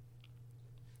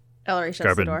 Ellery shuts the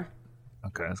Scarpin. door.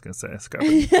 okay, I was going to say,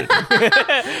 Scarpin.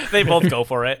 They both go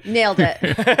for it. Nailed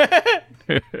it.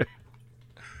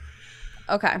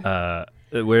 Okay.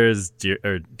 Where is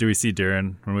or do we see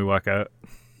Durin when we walk out?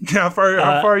 How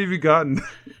far have you gotten?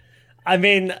 I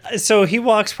mean, so he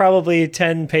walks probably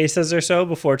 10 paces or so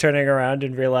before turning around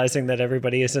and realizing that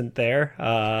everybody isn't there,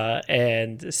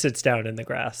 and sits down in the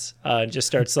grass and just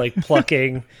starts like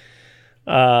plucking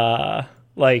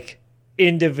like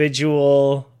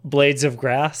individual blades of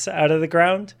grass out of the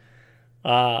ground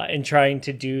and trying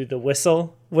to do the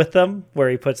whistle with them, where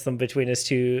he puts them between his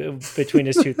two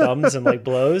thumbs and like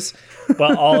blows.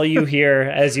 But all you hear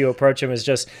as you approach him is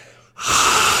just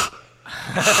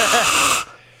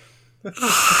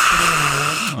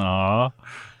Aw.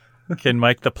 Can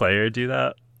Mike the player do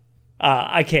that?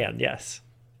 I can, yes.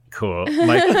 Cool.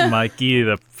 Mikey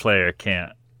the player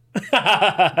can't.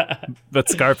 But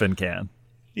Scarpin can.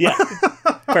 Yeah.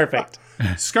 Perfect.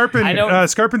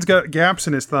 Scarpin's got gaps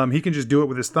in his thumb. He can just do it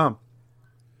with his thumb.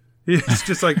 He's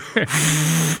just like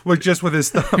just with his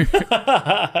thumb.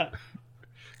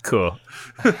 Cool.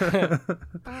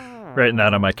 Writing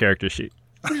that on my character sheet.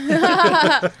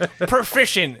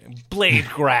 Proficient blade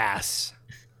grass.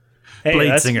 Hey, Blade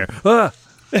that's- singer. Ah!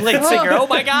 Blade singer. Oh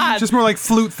my god. Just more like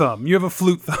flute thumb. You have a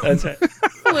flute thumb. That's right.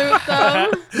 Flute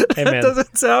thumb. Hey, man.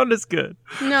 Doesn't sound as good.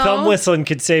 No. Thumb whistling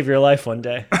could save your life one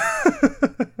day.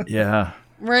 Yeah.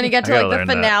 We're gonna get to I like gotta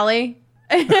the learn finale.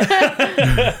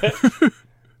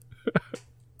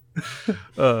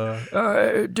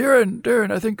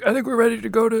 Darren, I think we're ready to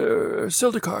go to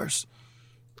Sildakar's.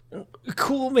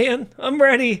 Cool, man. I'm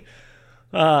ready.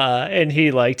 And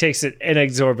he like takes an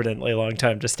exorbitantly long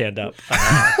time to stand up.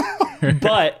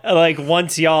 But like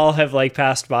once y'all have like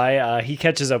passed by, he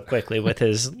catches up quickly with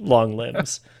his long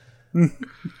limbs.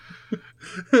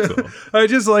 I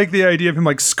just like the idea of him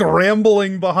like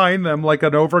scrambling behind them like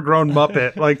an overgrown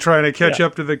Muppet, like trying to catch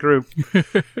up to the group.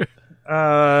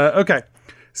 Okay.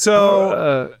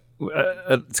 So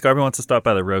Scarpin wants to stop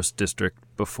by the roast district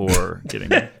before getting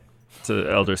to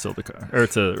Elder Sildakar, or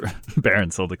to Baron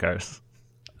Sildakar's.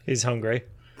 He's hungry.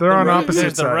 they're on opposite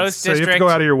There's the sides. roast So you have to district. go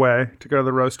out of your way to go to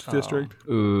the roast district.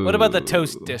 What about the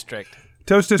toast district?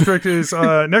 Toast district is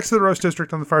next to the roast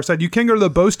district on the far side. You can go to the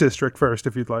boast district first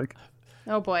if you'd like.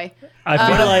 Oh boy. I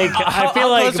feel How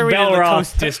like close are we to the Belroth.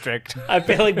 toast district? I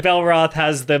feel like Belroth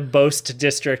has the Boast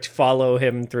district follow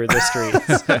him through the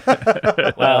streets.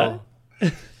 Well,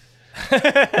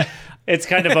 it's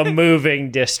kind of a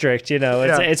moving district, you know.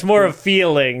 It's more a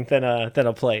feeling than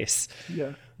a place.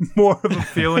 Yeah. More of a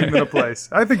feeling than a place.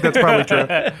 I think that's probably true.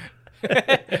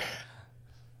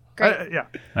 Great. Yeah.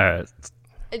 All right.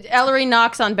 Ellery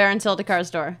knocks on Baron Sildakar's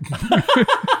door.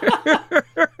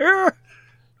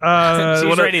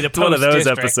 She's ready to It's one of post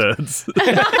those district. episodes.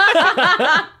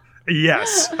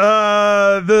 Yes.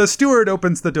 The steward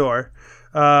opens the door,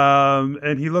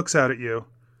 and he looks out at you,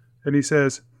 and he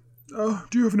says, "Do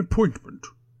you have an appointment?"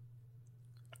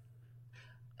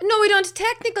 No, we don't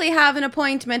technically have an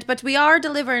appointment, but we are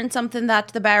delivering something that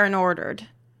the Baron ordered.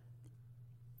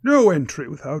 No entry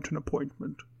without an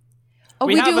appointment. Oh,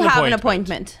 We we have do an have an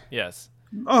appointment. appointment. Yes.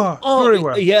 Very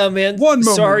well. Yeah, man. One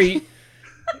moment. Sorry.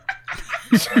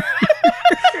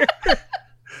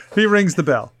 He rings the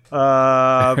bell.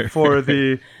 for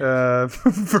the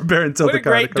for Baron Sildakar. What a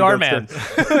great doorman!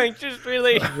 Like, just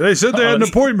really. They said they had an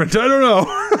appointment. I don't know.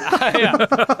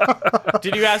 Yeah.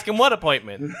 Did you ask him what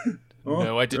appointment?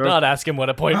 No, I did not ask him what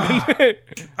appointment.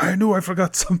 I knew I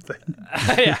forgot something.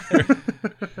 Yeah.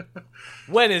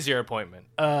 When is your appointment?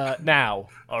 Now.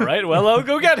 All right. Well, I'll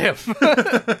go get him.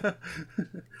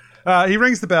 He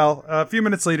rings the bell. A few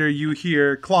minutes later, you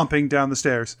hear clomping down the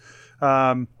stairs.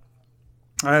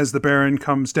 As the Baron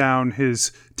comes down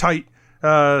his tight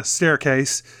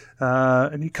staircase,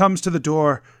 and he comes to the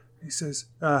door. He says,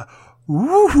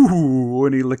 "Ooh,"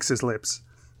 and he licks his lips.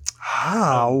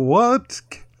 What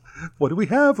do we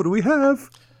have? What do we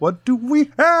have? What do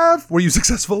we have? Were you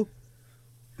successful?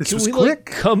 This was quick.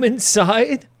 Come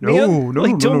inside? No, man? no,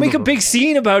 Like, no, don't no, make no, a big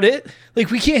scene about it.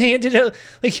 Like, we can't hand it out.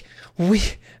 Like, we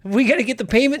got to get the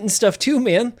payment and stuff too,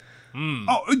 man.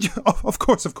 Oh, yeah, of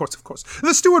course.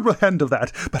 The steward will handle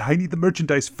that, but I need the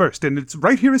merchandise first, and it's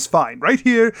right here is fine. Right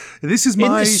here. This is In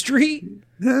my... the street?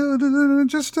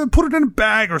 Just put it in a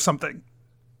bag or something.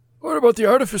 What about the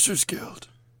Artificers Guild?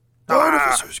 The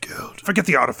Artificers Guild. Forget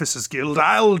the Artificers Guild.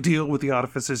 I'll deal with the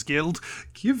Artificers Guild.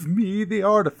 Give me the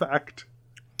artifact.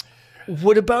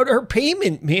 What about our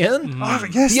payment, man? Oh,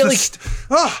 yes,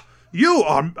 Yeah, you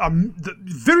are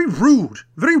very rude.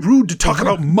 Very rude to talk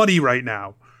about money right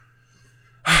now.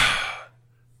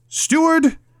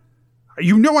 Steward,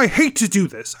 you know I hate to do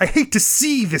this. I hate to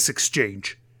see this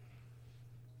exchange.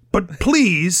 But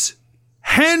please,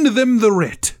 hand them the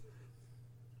writ.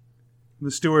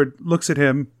 The steward looks at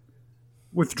him,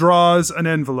 withdraws an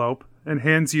envelope, and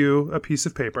hands you a piece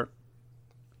of paper.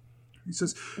 He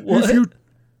says,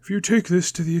 If you take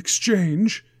this to the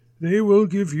exchange, they will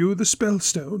give you the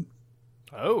spellstone.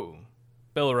 Oh.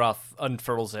 Belroth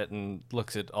unfurls it and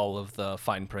looks at all of the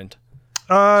fine print.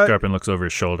 Scarpin looks over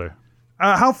his shoulder.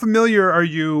 How familiar are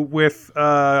you with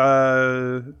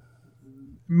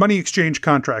money exchange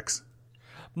contracts?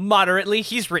 Moderately.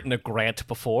 He's written a grant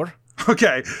before.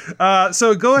 Okay,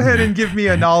 so go ahead and give me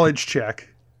a knowledge check.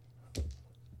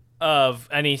 Of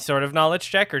any sort of knowledge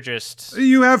check, or just...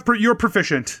 You're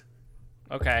proficient.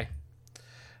 Okay.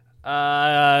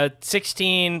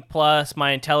 16 plus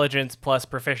my intelligence plus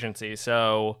proficiency,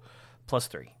 so plus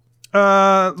 3.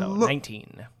 So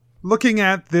 19. Looking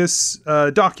at this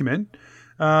document,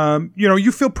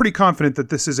 you feel pretty confident that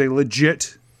this is a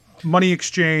legit money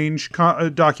exchange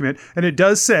document, and it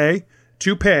does say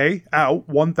to pay out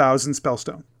 1,000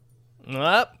 spellstone.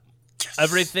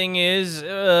 Everything is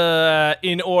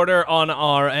in order on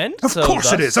our end. Of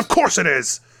course it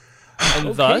is.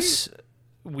 And thus,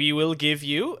 we will give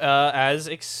you, as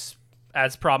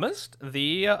promised,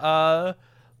 the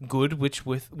good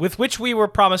with which we were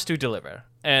promised to deliver.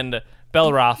 And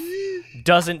Belroth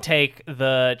doesn't take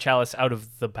the chalice out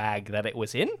of the bag that it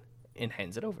was in and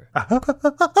hands it over.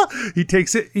 He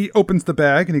takes it, he opens the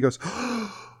bag, and he goes,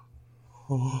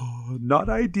 "Oh, not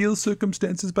ideal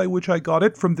circumstances by which I got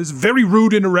it from this very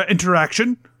rude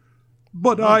interaction.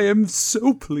 But I am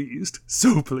so pleased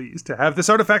to have this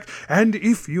artifact, and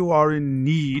if you are in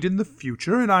need in the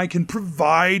future and I can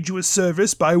provide you a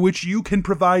service by which you can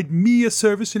provide me a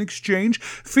service in exchange,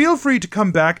 feel free to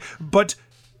come back, but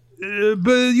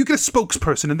you get a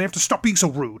spokesperson and they have to stop being so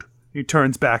rude." He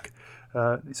turns back.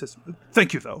 He says,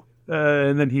 "Thank you, though."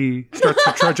 And then he starts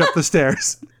to trudge up the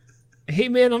stairs. Hey,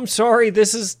 man, I'm sorry.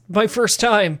 This is my first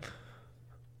time.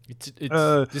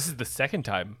 This is the second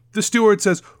time. The steward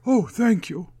says, "Oh, thank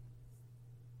you."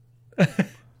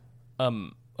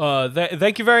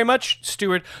 Thank you very much,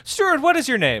 Steward. Steward, what is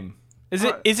your name? Is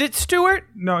it Stewart?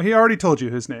 No, he already told you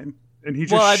his name, and he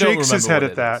just shakes his head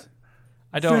at that.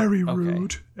 I don't. Very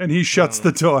rude, and he shuts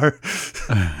the door.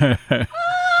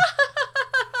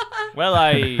 Well,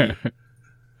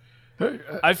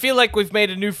 I feel like we've made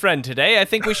a new friend today. I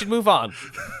think we should move on.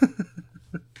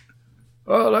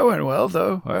 Well, that went well,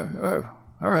 though.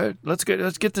 All right, let's get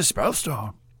the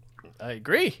spellstone. I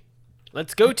agree.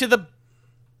 Let's go to the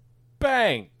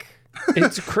bank.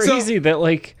 It's crazy that,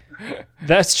 like,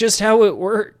 that's just how it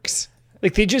works.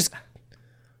 Like, they just...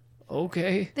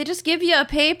 Okay. They just give you a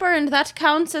paper and that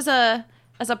counts as a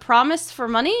promise for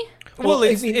money? Well,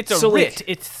 it's a writ.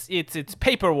 Like, it's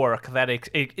paperwork that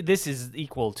this is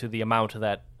equal to the amount of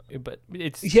that, but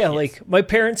it's... Yeah, like, my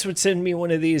parents would send me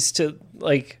one of these to,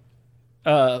 like...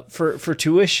 for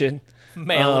tuition.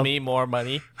 Mail me more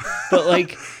money. But,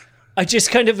 like, I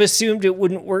just kind of assumed it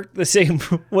wouldn't work the same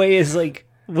way as, like,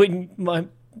 when my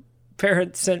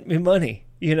parents sent me money,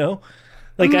 you know?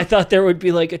 Like, I thought there would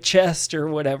be, like, a chest or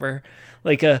whatever,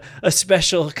 like a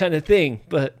special kind of thing,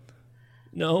 but...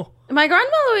 No. My grandma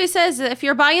always says that if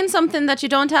you're buying something that you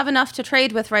don't have enough to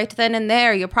trade with right then and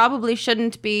there, you probably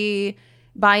shouldn't be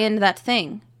buying that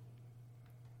thing.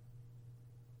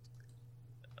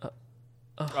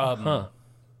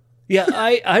 Yeah,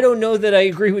 I don't know that I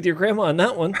agree with your grandma on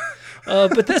that one.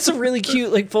 But that's a really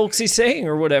cute, like, folksy saying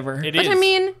or whatever. It But is. I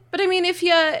mean, if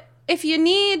you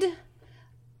need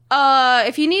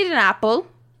an apple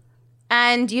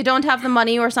and you don't have the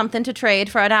money or something to trade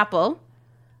for an apple,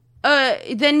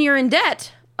 then you're in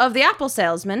debt of the apple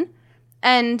salesman,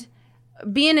 and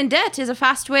being in debt is a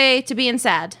fast way to being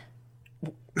sad.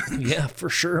 Yeah, for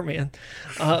sure, man.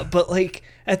 But, like,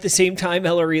 at the same time,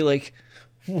 Ellery, like,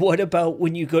 what about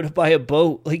when you go to buy a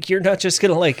boat? Like, you're not just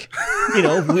gonna, like,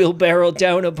 wheelbarrow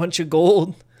down a bunch of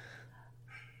gold.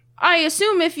 I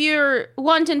assume if you're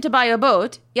wanting to buy a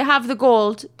boat, you have the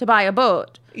gold to buy a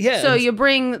boat. Yeah. So you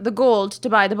bring the gold to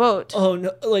buy the boat. Oh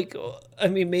no! Like, I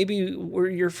mean, maybe where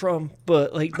you're from,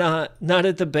 but like not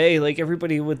at the bay. Like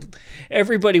everybody would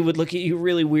look at you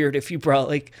really weird if you brought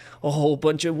like a whole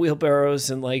bunch of wheelbarrows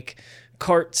and like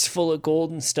carts full of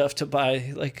gold and stuff to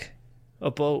buy like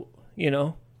a boat.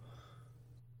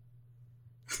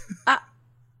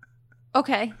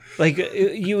 Okay. Like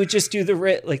you would just do the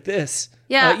writ like this.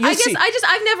 Yeah, you'll see.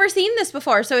 I've never seen this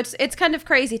before, so it's kind of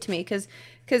crazy to me because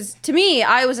to me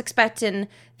I was expecting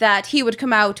that he would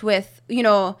come out with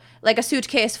like a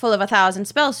suitcase full of 1,000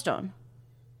 spellstone,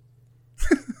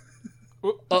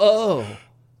 Oh.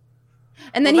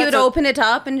 and then Well, he would that's a- open it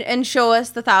up and show us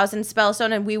the 1,000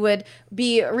 spellstone, and we would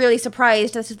be really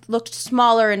surprised as it looked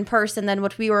smaller in person than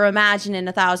what we were imagining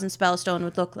 1,000 spellstone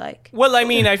would look like. Well, I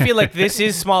mean, I feel like this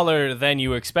is smaller than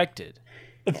you expected.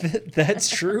 That's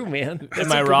true, man. That's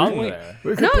Am a I good wrong point. there?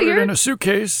 We could No, put it you're- in a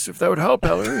suitcase if that would help,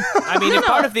 Ellery. I mean, if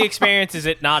part of the experience is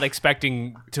it not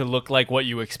expecting to look like what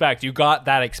you expect. You got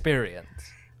that experience.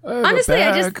 I have Honestly, a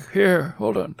I bag. Here,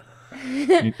 hold on.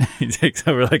 He takes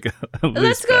over like a loose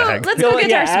Let's go. bag. Let's go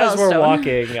get our as we're spellstone.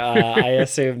 walking, I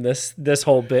assume this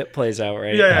whole bit plays out,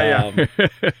 right? Yeah.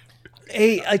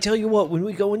 Hey, I tell you what, when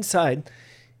we go inside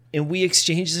and we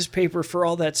exchange this paper for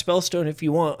all that spellstone, if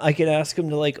you want, I can ask him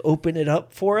to like open it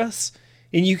up for us,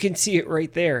 and you can see it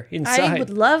right there inside. I would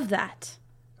love that.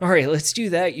 All right, let's do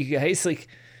that, you guys. Like,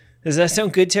 does that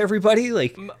sound good to everybody?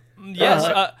 Like,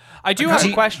 Yes, I do have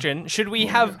a question. Should we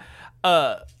have?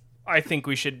 I think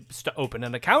we should open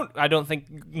an account. I don't think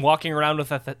walking around with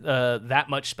that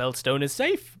much spellstone is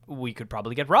safe. We could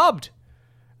probably get robbed,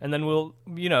 and then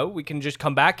we can just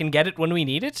come back and get it when we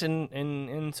need it,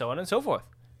 and so on and so forth.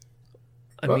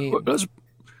 I mean, I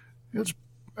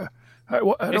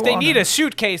don't If they wanna- need a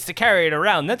suitcase to carry it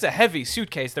around, that's a heavy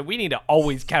suitcase that we need to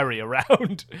always carry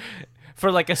around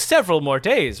for like several more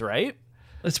days, right?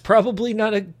 it's probably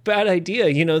not a bad idea.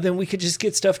 Then we could just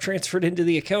get stuff transferred into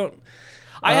the account.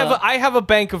 I have a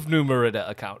Bank of New Merida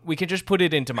account. We can just put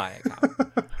it into my account.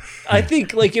 I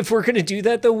think, like, if we're gonna do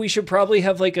that, though, we should probably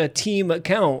have like a team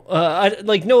account.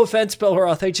 No offense,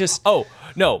 Belroth. I just Oh,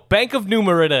 no. Bank of New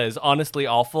Merida is honestly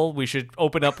awful. We should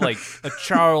open up like a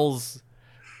Charles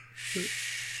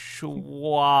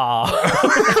Schwab. I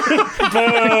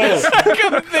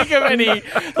couldn't think of any.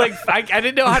 Like, I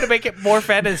didn't know how to make it more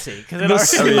fantasy because it The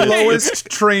already. slowest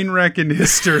train wreck in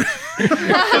history.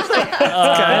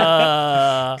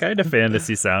 Kind of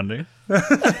fantasy sounding.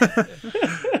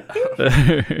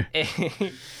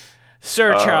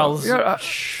 Sir Charles yeah,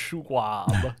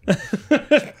 Schwab.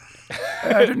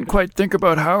 I didn't quite think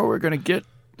about how we're going to get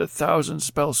the 1,000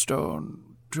 spellstone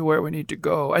to where we need to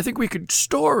go. I think we could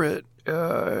store it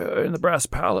in the Brass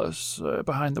Palace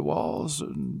behind the walls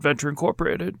and Venture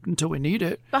Incorporated until we need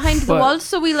it. Behind the But- walls,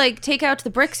 so we like take out the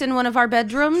bricks in one of our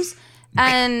bedrooms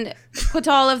and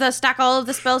stack all of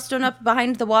the spellstone up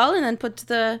behind the wall, and then put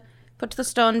the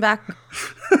stone back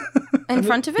in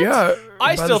front of it. Yeah.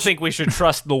 I by still the- think we should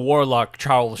trust the warlock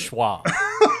Charles Schwab.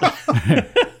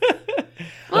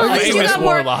 Well, at least you Famous got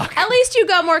more. warlock. At least you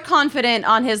got more confident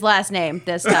on his last name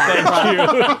this time.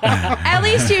 At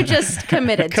least you just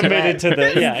committed to it. to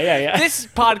the yeah. This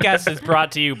podcast is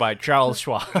brought to you by Charles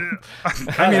Schwab.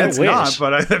 I mean, it's wish. not,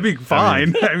 but that'd be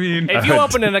fine. I mean, If you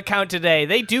open an account today,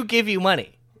 they do give you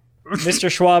money. Mr.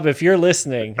 Schwab, if you're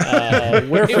listening,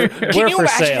 we're Can for you imagine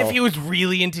sale. if he was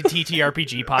really into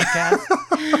TTRPG podcasts?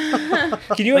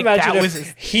 Can you like, imagine that if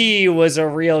was- he was a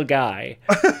real guy?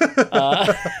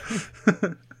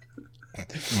 I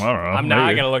don't know. I'm now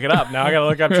maybe. going to look it up. Now I got to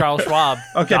look up Charles Schwab.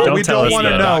 okay, but we tell don't us want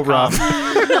to yet. know, Rob.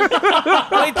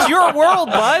 Well, it's your world,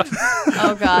 bud.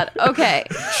 Oh God. Okay.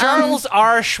 Charles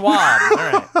R. Schwab. All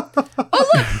right. Oh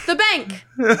look, the bank.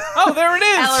 Oh, there it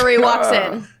is. Ellery walks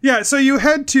in. Yeah, so you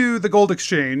head to the Gold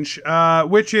Exchange,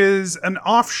 which is an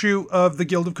offshoot of the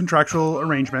Guild of Contractual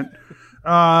Arrangement.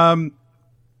 And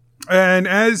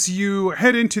as you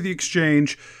head into the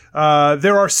exchange,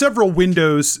 there are several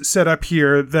windows set up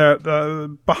here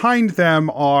that behind them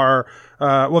are,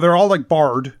 they're all like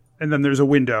barred, and then there's a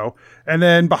window. And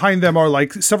then behind them are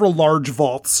like several large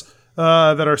vaults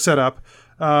that are set up.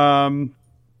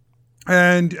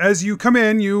 And as you come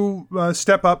in, you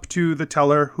step up to the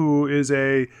teller, who is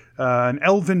an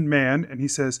elven man, and he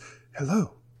says,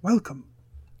 "Hello, welcome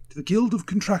to the Guild of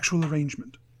Contractual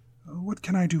Arrangement. What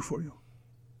can I do for you?"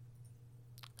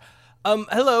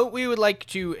 Hello, we would like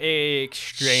to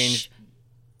exchange...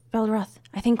 Belroth,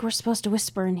 I think we're supposed to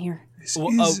whisper in here.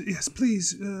 Yes,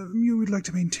 please. You would like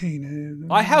to maintain.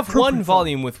 I have appropriate one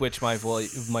volume with which my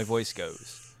voice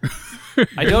goes.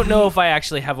 I don't know if I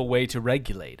actually have a way to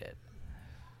regulate it.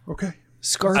 Okay.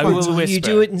 Scarpin, I will will you whisper.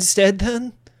 do it instead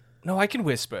then? No, I can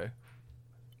whisper.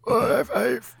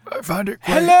 I find it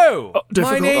quite Hello! My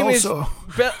difficult name also.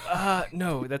 is...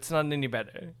 no, that's not any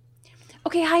better.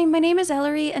 Okay, hi, my name is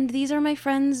Ellery, and these are my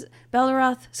friends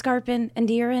Belroth, Scarpin, and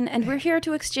Deerin, and we're here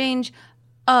to exchange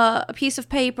a piece of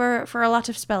paper for a lot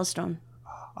of spellstone.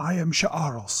 I am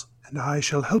Sha'arls, and I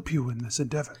shall help you in this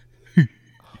endeavor.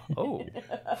 Oh.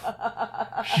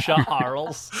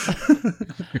 Charles.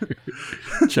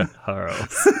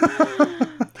 Charles.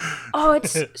 Oh,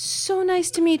 it's so nice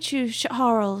to meet you,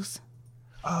 Charles.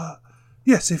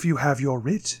 Yes, if you have your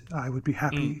writ, I would be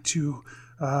happy to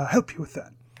help you with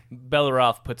that.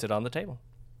 Belleroth puts it on the table.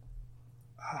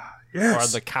 Yes. Or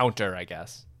on the counter, I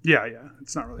guess. Yeah.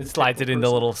 It's not really. It slides it in the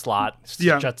little slot,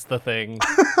 Yeah. shuts the thing.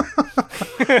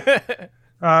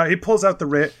 He pulls out the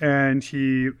writ and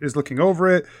he is looking over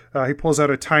it. He pulls out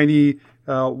a tiny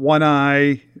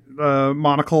one-eye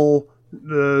monocle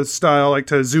style, like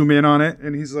to zoom in on it,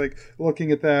 and he's like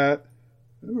looking at that.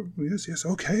 Oh, yes,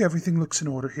 okay, everything looks in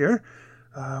order here.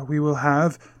 We will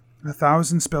have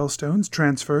 1,000 spellstones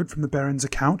transferred from the Baron's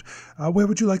account. Where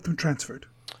would you like them transferred?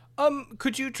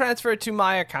 Could you transfer it to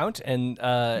my account and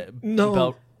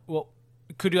No.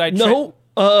 could I? No,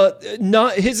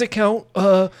 not his account.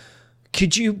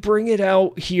 Could you bring it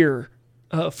out here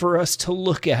for us to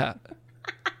look at?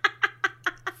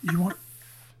 You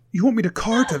want me to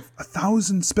cart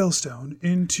 1,000 spellstone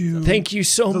into Thank you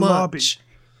so the much. lobby?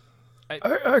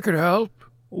 I could help.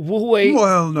 We'll wait.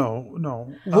 Well,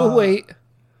 no. We'll wait.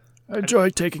 I enjoy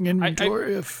taking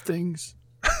inventory of things.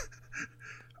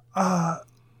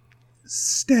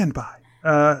 Stand by.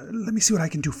 Let me see what I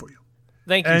can do for you.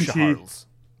 Thank you, And Charles.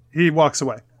 He walks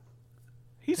away.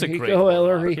 He's a There you great go, warlock.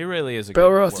 Ellery. He really is a great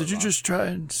Belroth, did you warlock. just try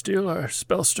and steal our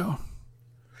spellstone?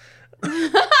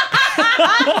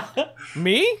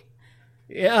 Me?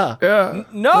 Yeah. Yeah.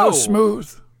 No. That was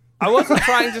smooth. I wasn't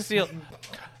trying to steal.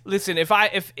 Listen, if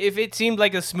it seemed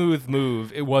like a smooth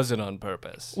move, it wasn't on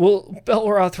purpose. Well,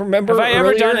 Belroth, remember Have I ever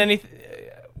earlier done anything?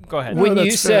 Go ahead. when you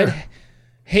that's said, fair.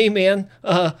 "Hey, man,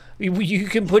 you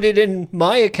can put it in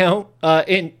my account,"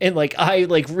 and like I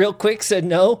like real quick said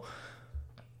no,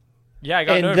 Yeah, I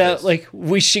got and nervous. that like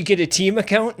we should get a team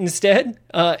account instead.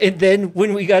 And then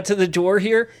when we got to the door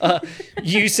here,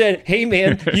 you said, "Hey,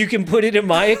 man, you can put it in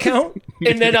my account,"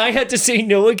 and then I had to say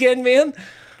no again, man.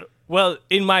 Well,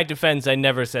 in my defense, I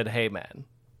never said, "Hey, man."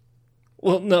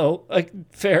 Well, no,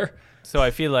 fair. So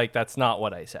I feel like that's not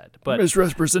what I said. But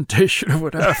Misrepresentation of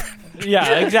what happened.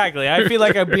 yeah, exactly. I feel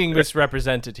like I'm being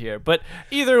misrepresented here. But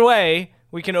either way,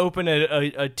 we can open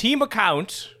a team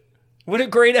account. What a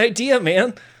great idea,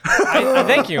 man.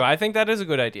 Thank you. I think that is a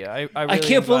good idea. I really I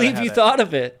can't believe you thought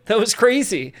of it. That was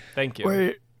crazy. Thank you.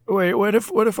 Wait. What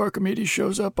if Archimedes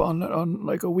shows up on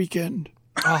like a weekend?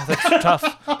 Oh, that's tough.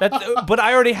 But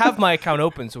I already have my account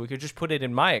open, so we could just put it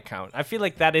in my account. I feel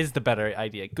like that is the better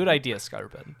idea. Good idea,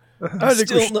 Scarpin. I think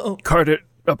we Still should no. cart it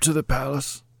up to the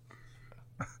palace.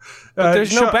 But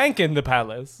there's no bank in the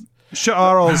palace.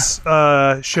 Charles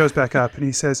shows back up and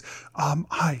he says,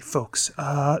 "Hi, folks.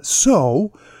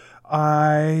 So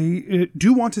I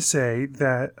do want to say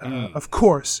that, of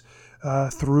course,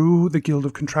 through the Guild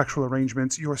of Contractual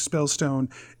Arrangements, your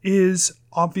spellstone is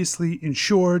obviously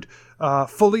insured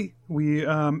fully. We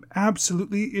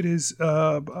absolutely, it is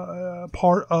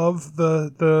part of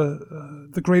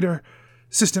the greater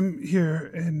system here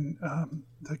in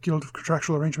the Guild of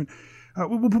Contractual Arrangement.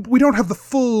 We don't have the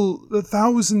full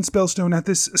 1,000 spellstone at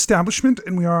this establishment,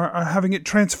 and we are having it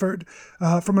transferred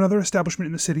from another establishment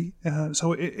in the city.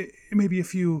 So it may be a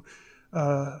few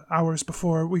hours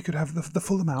before we could have the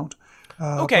full amount.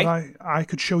 Okay. But I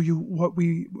could show you what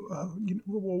we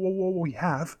what we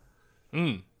have.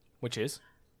 Which is?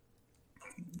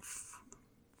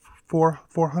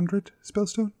 400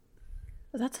 spellstone.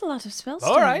 That's a lot of spells.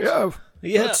 All right. Yeah.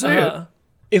 Yeah. Let's see it.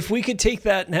 If we could take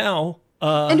that now.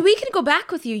 And we can go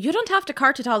back with you. You don't have to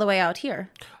cart it all the way out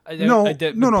here. No.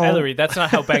 Ellery, that's not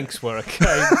how banks work.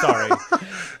 I'm sorry.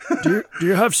 Do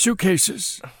you have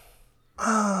suitcases?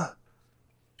 I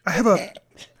have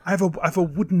a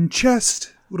wooden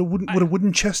chest. Would a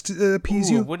wooden chest appease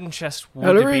Ooh, a you? wooden chest would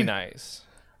Ellery? be nice.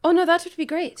 Oh no, that would be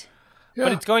great.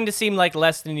 But it's going to seem like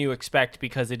less than you expect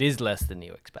because it is less than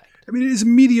you expect. I mean, it is a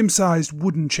medium-sized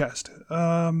wooden chest.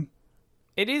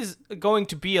 It is going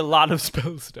to be a lot of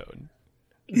spellstone.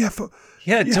 Yeah.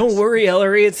 Yes. Don't worry,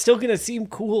 Ellery. It's still gonna seem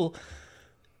cool.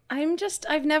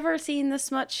 I've never seen this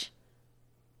much.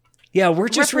 Yeah, we're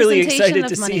just really Representation excited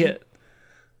to of see money. it.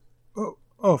 Oh,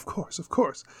 of course.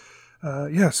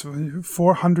 Yes,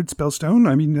 400 spellstone.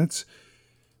 I mean, that's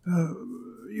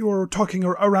you're talking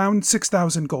around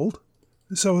 6,000 gold.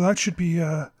 So that should be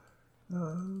a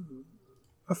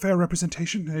fair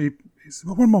representation.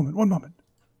 One moment.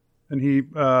 And he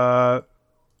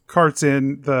carts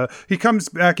in he comes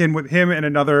back in with him and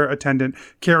another attendant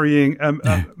carrying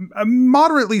a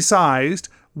moderately sized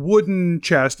wooden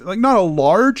chest, like not a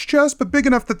large chest, but big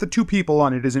enough that the two people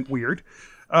on it isn't weird.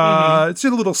 It's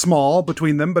just a little small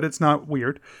between them, but it's not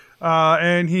weird.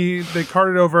 And they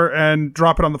cart it over and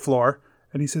drop it on the floor.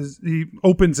 And he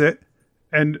opens it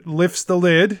and lifts the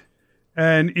lid,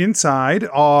 and inside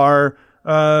are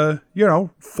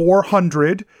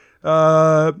 400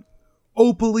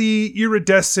 opally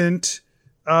iridescent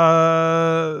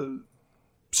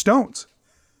stones.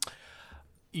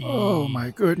 Oh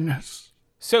my goodness.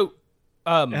 So,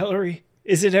 Ellery,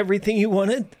 is it everything you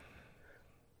wanted?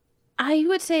 I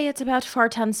would say it's about 4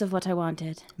 tenths of what I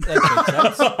wanted. that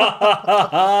makes sense.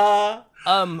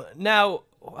 Now,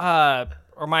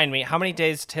 remind me, how many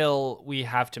days till we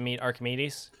have to meet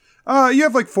Archimedes? You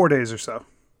have like 4 days or so.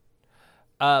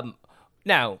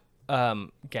 Now,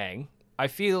 gang, I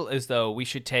feel as though we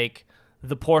should take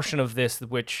the portion of this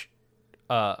which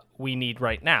we need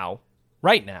right now,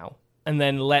 and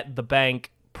then let the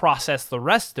bank process the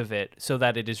rest of it so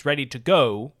that it is ready to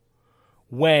go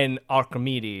when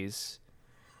Archimedes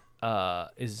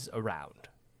is around.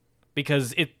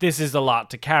 Because this is a lot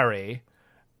to carry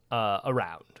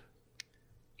around.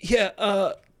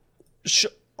 Yeah,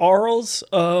 Arles,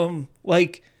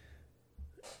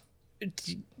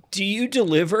 do you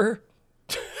deliver?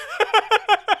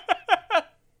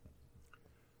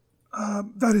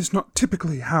 That is not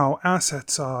typically how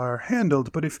assets are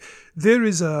handled, but if there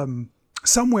is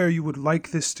somewhere you would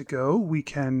like this to go, we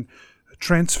can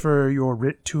transfer your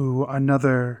writ to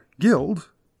another guild.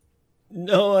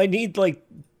 No, I need,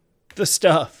 the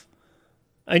stuff.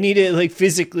 I need it,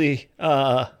 physically,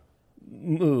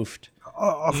 moved.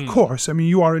 Of course. I mean,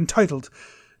 you are entitled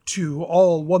to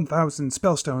all 1,000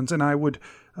 spellstones, and I would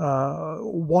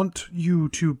want you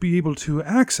to be able to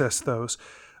access those.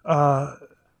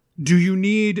 Do you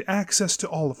need access to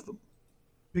all of them?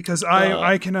 Because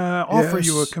I can offer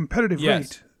you a competitive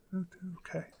Yes. rate.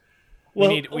 Okay.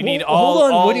 We need all. Hold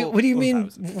on. all What do you mean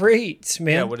 1,000. rates,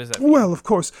 man? Yeah, what does that mean? Well, of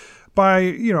course,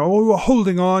 by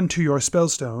holding on to your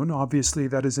spellstone, obviously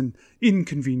that is an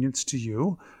inconvenience to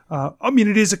you.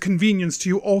 It is a convenience to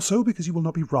you also because you will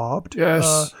not be robbed.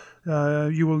 Yes.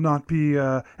 You will not be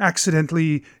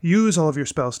accidentally use all of your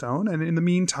spellstone, and in the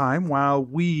meantime, while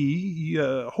we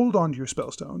hold on to your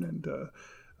spellstone and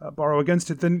borrow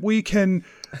against it, then we can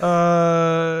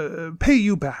pay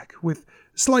you back with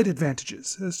slight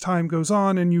advantages as time goes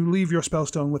on, and you leave your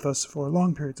spellstone with us for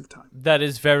long periods of time. That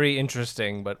is very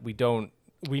interesting, but we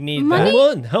need Money? that.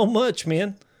 Hold on. How much,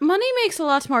 man? Money makes a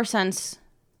lot more sense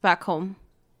back home.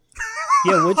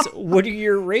 Yeah, what are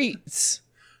your rates?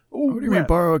 What do you mean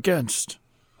borrow against?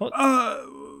 What I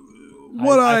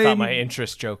thought my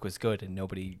interest joke was good and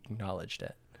nobody acknowledged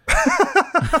it.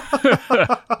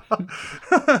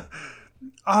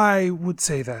 I would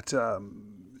say that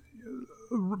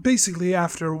basically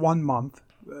after 1 month,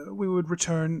 we would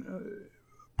return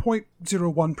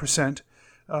 0.01%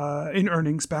 in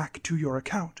earnings back to your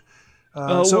account.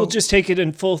 We'll just take it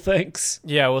in full, thanks.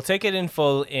 Yeah, we'll take it in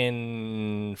full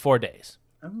in 4 days.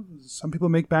 Some people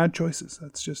make bad choices.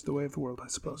 That's just the way of the world, I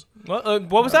suppose.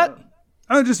 What was that?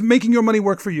 Just making your money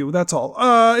work for you. That's all.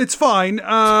 It's fine.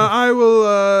 I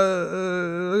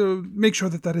will make sure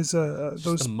that is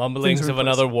those The mumblings things are of in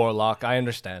place. another warlock. I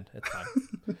understand. It's fine.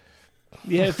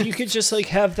 Yeah, if you could just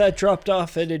have that dropped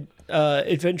off at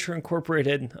Adventure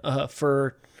Incorporated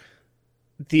for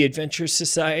the Adventure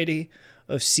Society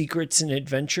of Secrets and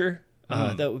Adventure,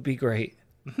 that would be great.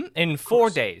 In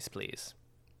 4 days, please.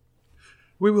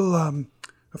 We will,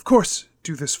 of course,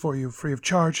 do this for you free of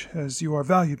charge, as you are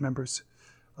valued members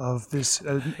of this.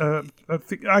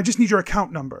 I just need your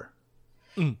account number.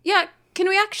 Yeah, can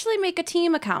we actually make a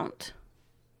team account?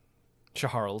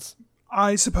 Charles.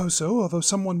 I suppose so, although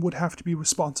someone would have to be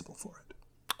responsible for it.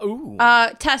 Ooh.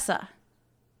 Tessa.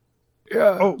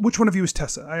 Oh, which one of you is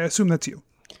Tessa? I assume that's you.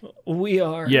 We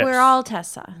are. Yes. We're all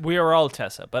Tessa. We are all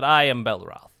Tessa, but I am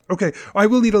Belroth. Okay, I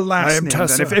will need a last I am name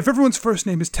Tessa. then. If everyone's first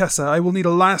name is Tessa, I will need a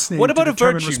last name What about to a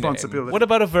determine virtue responsibility. name? What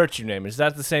about a virtue name? Is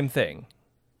that the same thing?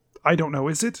 I don't know,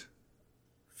 is it?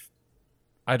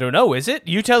 I don't know, is it?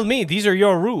 You tell me. These are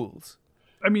your rules.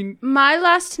 I mean, My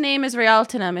last name is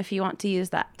Rialtonum, if you want to use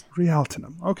that.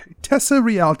 Rialtonum. Okay, Tessa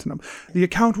Rialtonum. The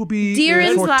account will be...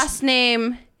 Deeran's for- last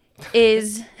name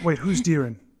is... Wait, who's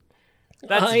Deeran?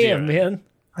 That's I am, Deeran. man.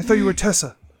 I thought you were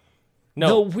Tessa. No,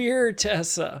 No, we're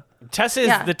Tessa. Tessa is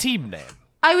Yeah. the team name.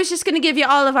 I was just going to give you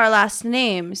all of our last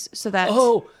names so that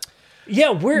Oh,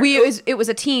 yeah, it was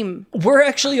a team. we're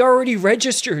actually already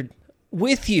registered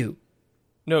with you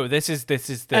No, this is the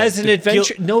as an the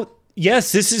adventure. guild- No,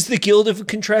 yes, this is the Guild of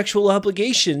Contractual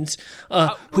Obligations,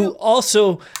 who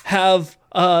also have,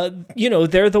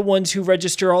 they're the ones who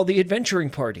register all the adventuring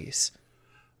parties.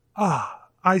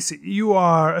 I see. You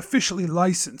are officially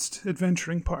licensed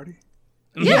adventuring party.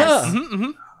 Yes,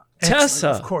 Excellent, Tessa.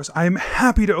 Of course. I am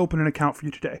happy to open an account for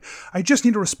you today. I just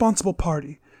need a responsible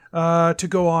party to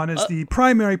go on as the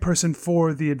primary person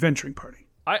for the adventuring party.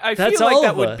 I That's feel like all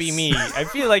that of would us. be me. I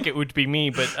feel like it would be me,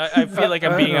 but I feel like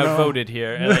I'm being outvoted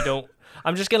here, and I don't.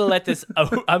 I'm just gonna let this.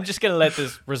 I'm just gonna let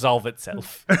this resolve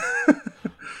itself.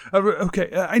 Okay,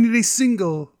 I need a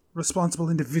single responsible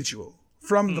individual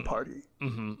from the party.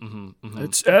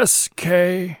 It's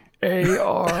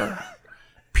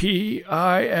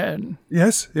SKARPIN.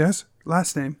 Yes.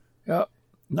 Last name. Yep.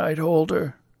 Night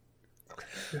Holder.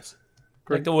 Yes.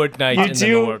 Like the word knight and then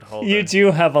the word holder. You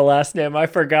do have a last name. I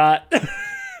forgot.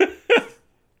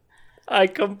 I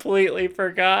completely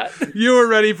forgot. You were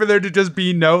ready for there to just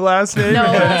be no last name? No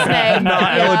last name. Not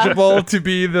Yeah. eligible to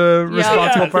be the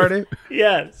responsible Yeah. party?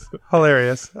 Yes.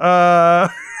 Hilarious.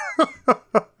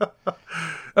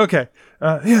 Okay.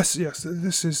 Yes.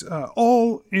 This is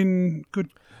all in good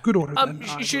order. Then.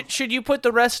 Should you put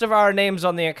the rest of our names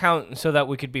on the account so that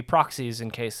we could be proxies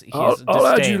in case he I'll is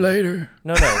add you disdain? later.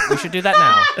 No, we should do that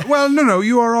now. Well, no.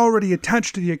 You are already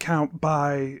attached to the account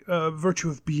by virtue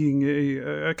of being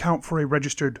a account for a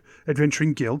registered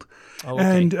adventuring guild. Oh, okay.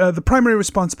 And the primary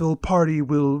responsible party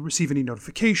will receive any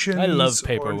notifications. I love or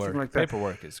paperwork. anything like that.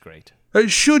 Paperwork is great.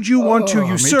 Should you want to me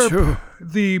usurp too.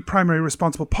 the primary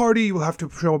responsible party, you will have to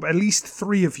show up. At least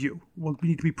 3 of you will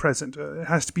need to be present. It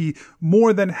has to be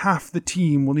more than half the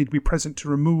team will need to be present to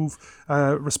remove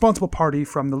responsible party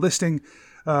from the listing.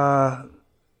 There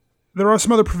are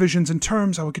some other provisions and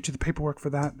terms. I will get you the paperwork for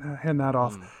that. Hand that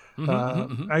off.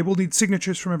 I will need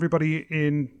signatures from everybody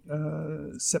in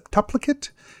septuplicate,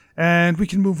 and we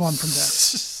can move on from there.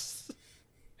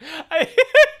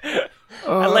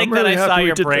 I like I'm that really I saw happy we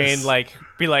your did brain this.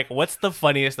 be like, what's the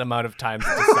funniest amount of times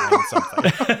to sign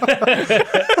something?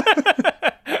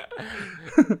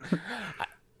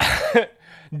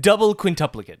 Double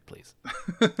quintuplicate, please.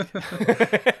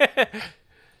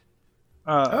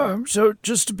 So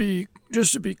just to be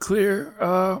clear,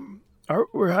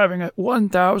 we're having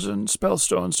 1,000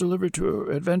 spellstones delivered to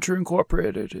Adventure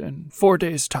Incorporated in 4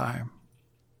 days' time.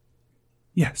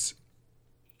 Yes.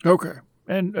 Okay.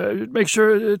 And make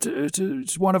sure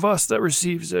it's one of us that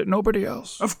receives it, nobody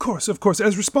else. Of course.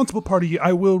 As responsible party,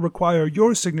 I will require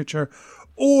your signature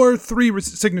or 3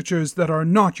 signatures that are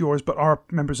not yours but are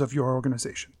members of your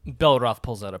organization. Belroth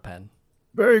pulls out a pen.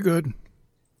 Very good.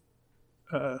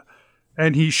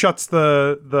 And he shuts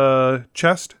the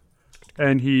chest,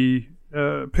 and he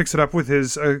picks it up with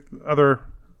his other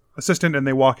assistant, and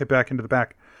they walk it back into the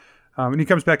back. And he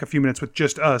comes back a few minutes with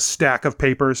just a stack of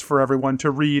papers for everyone to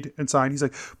read and sign. He's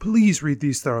like, please read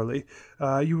these thoroughly.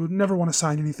 You would never want to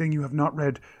sign anything you have not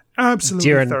read absolutely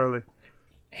Darren. thoroughly.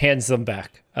 Hands them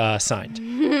back. Signed.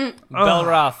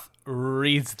 Belroth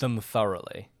reads them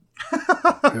thoroughly.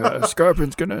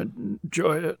 Scarpin's gonna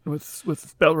enjoy it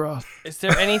with Belroth. Is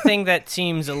there anything that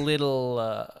seems a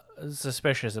little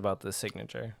suspicious about this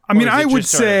signature? I mean, Or is I it would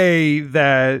just sort of- say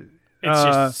that... it's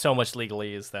just so much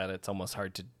legalese that it's almost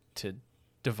hard to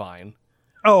divine.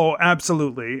 Oh,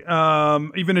 absolutely.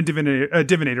 Even a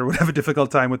divinator would have a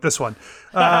difficult time with this one.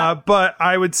 But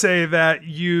I would say that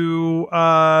you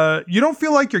don't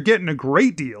feel like you're getting a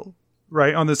great deal,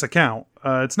 right, on this account.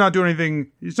 It's not doing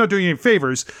anything. It's not doing any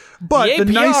favors. But The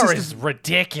the APR nicest is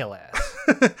ridiculous.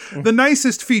 the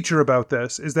nicest feature about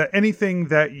this is that anything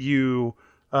that you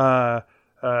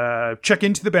check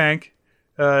into the bank,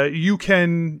 you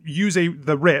can use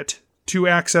the writ to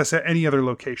access at any other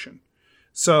location.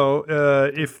 So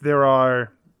if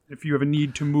you have a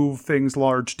need to move things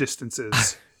large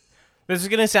distances, This is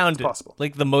going to sound possible.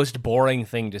 like the most boring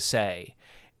thing to say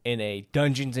in a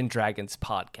Dungeons and Dragons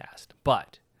podcast,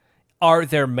 but are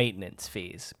there maintenance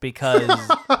fees? Because there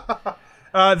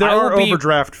I are will be-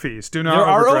 overdraft fees. Do not there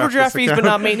are this overdraft fees, but account.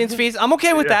 not maintenance fees. I'm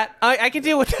okay with that. I can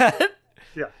deal with that.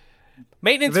 Yeah.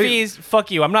 Maintenance fees,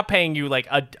 fuck you. I'm not paying you like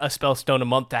a spellstone a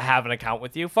month to have an account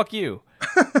with you. Fuck you.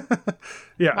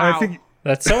 Yeah, I think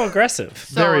That's so aggressive.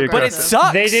 very But it aggressive.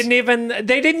 sucks. They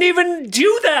didn't even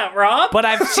do that, Rob. But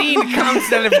I've seen accounts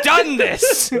that have done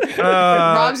this.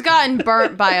 Rob's gotten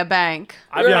burnt by a bank.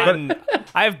 I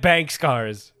have bank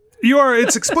scars.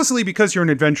 It's explicitly because you're an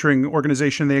adventuring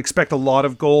organization. They expect a lot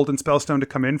of gold and spellstone to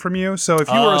come in from you. So if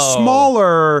you were a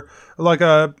smaller, like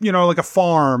a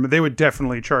farm, they would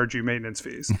definitely charge you maintenance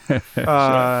fees.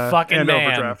 Fucking and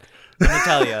man. overdraft. Let me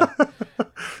tell you.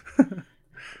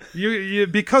 You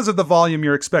because of the volume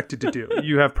you're expected to do,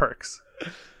 you have perks.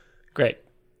 Great.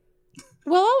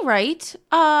 Well, all right.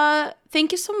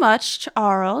 Thank you so much,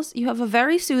 Charles. You have a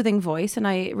very soothing voice, and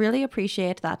I really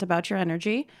appreciate that about your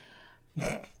energy.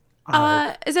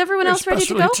 Is everyone else ready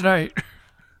to Especially go? tonight.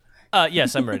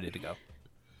 Yes, I'm ready to go.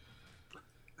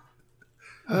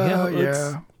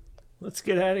 Yeah. Let's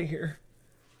get out of here.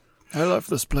 I love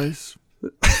this place.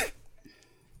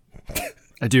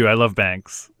 I do. I love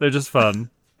banks. They're just fun.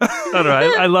 I don't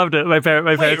know. I loved it. My parents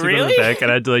would go to really? the bank,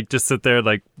 and I'd like just sit there and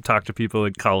like talk to people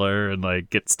in color and like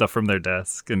get stuff from their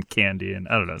desk and candy, and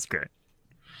I don't know. It's great.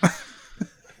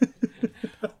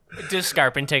 Does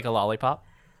Scarpin take a lollipop?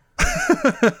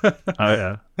 Oh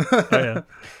yeah. Oh yeah.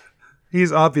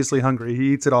 He's obviously hungry.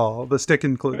 He eats it all, the stick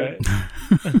included.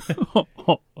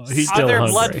 He's Are still there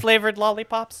hungry. blood-flavored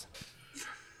lollipops?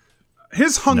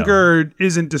 His hunger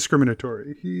isn't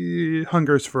discriminatory. He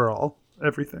hungers for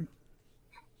everything.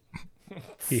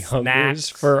 He hungers Snacks.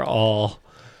 for all.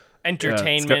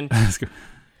 Entertainment. I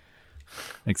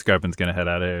think Scarpin's gonna head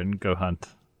out of here and go hunt.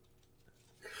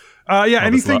 Yeah.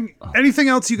 this Anything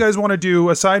else you guys want to do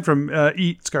aside from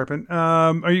eat, Scarpin?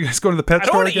 Are you guys going to the pet I don't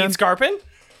store want to again? eat Scarpin.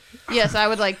 Yes, I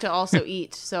would like to also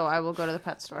eat, so I will go to the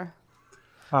pet store.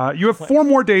 You have 4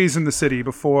 more days in the city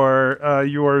before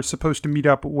you're supposed to meet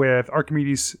up with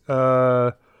Archimedes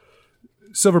Silverblade.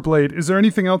 Is there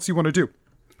anything else you want to do?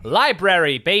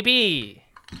 Library, baby.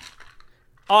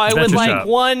 I would Adventure like shop.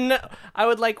 one. I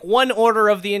would like one order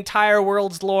of the entire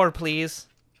world's lore, please.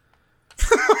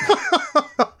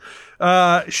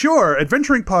 Sure.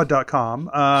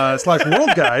 AdventuringPod.com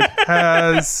 /World Guide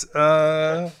has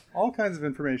all kinds of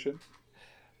information.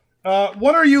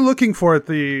 What are you looking for at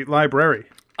the library?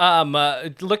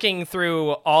 Looking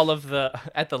through all of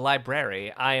at the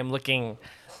library, I am looking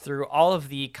through all of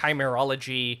the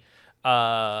chimerology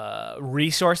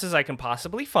resources I can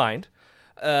possibly find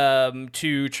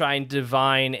to try and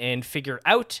divine and figure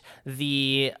out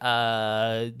the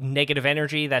negative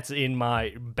energy that's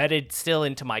embedded still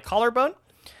into my collarbone,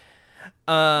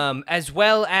 as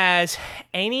well as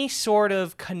any sort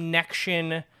of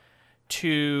connection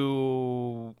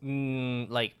to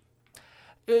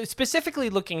specifically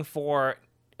looking for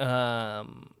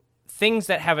things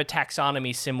that have a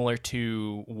taxonomy similar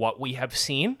to what we have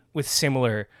seen, with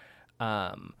similar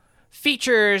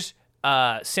features,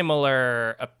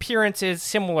 similar appearances,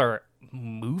 similar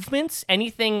movements,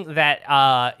 anything that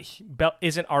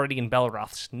isn't already in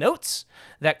Belroth's notes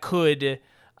that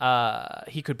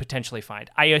he could potentially find.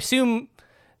 I assume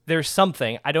there's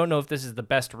something. I don't know if this is the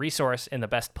best resource and the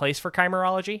best place for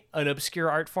chimerology, an obscure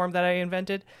art form that I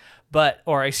invented,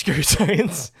 or obscure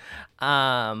science.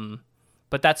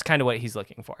 But that's kind of what he's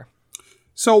looking for.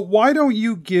 So why don't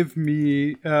you give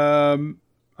me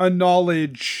a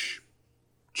knowledge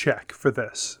check for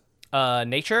this?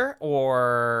 Nature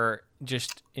or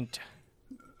just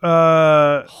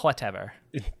whatever.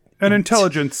 An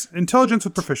intelligence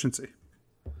with proficiency.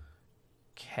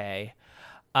 Okay.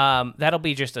 That'll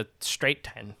be just a straight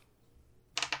 10.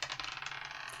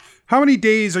 How many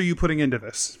days are you putting into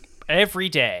this? Every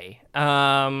day.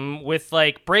 With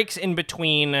like breaks in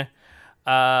between.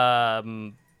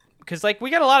 Because like we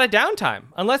got a lot of downtime.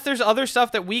 Unless there's other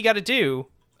stuff that we got to do.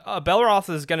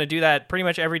 Belroth is going to do that pretty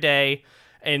much every day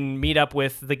and meet up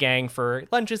with the gang for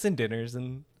lunches and dinners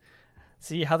and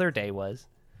see how their day was.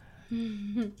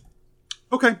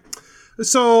 Okay.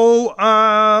 So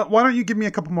why don't you give me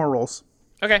a couple more rolls?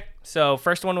 Okay, so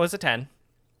first one was a 10.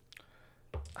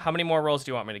 How many more rolls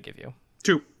do you want me to give you?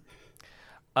 2.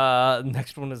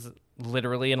 Next one is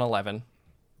literally an 11.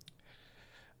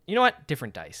 You know what?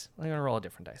 Different dice. I'm going to roll a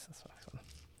different dice. That's the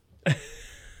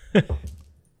next one.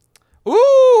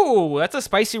 Ooh, that's a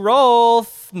spicy roll.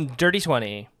 Dirty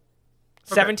 20.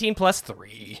 17 plus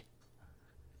 3.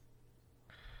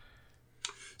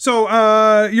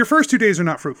 So your first 2 days are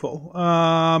not fruitful.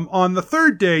 On the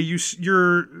third day,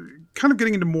 you're kind of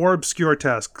getting into more obscure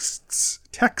texts.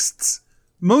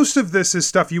 Most of this is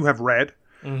stuff you have read.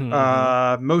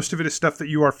 Most of it is stuff that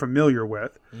you are familiar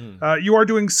with. You are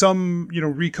doing some,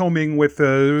 recombing with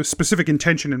a specific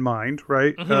intention in mind,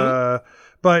 right?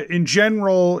 But in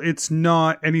general, it's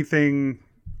not anything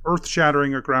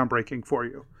earth-shattering or groundbreaking for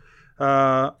you.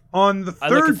 On the third I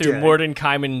look through day,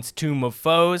 Mordenkainen's Tomb of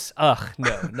Foes. Ugh,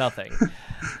 no, nothing.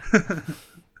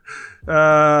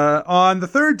 on the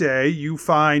third day, you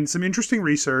find some interesting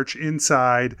research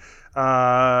inside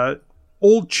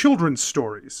old children's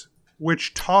stories,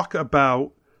 which talk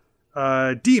about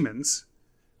demons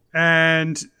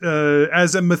and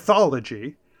as a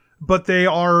mythology, but they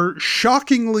are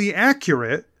shockingly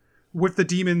accurate with the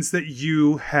demons that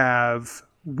you have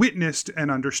witnessed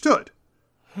and understood.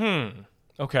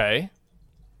 Okay.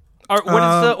 What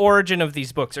is the origin of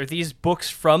these books? Are these books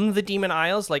from the Demon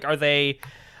Isles? Like, are they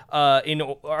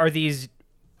are these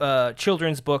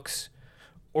children's books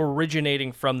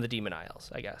originating from the Demon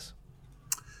Isles, I guess?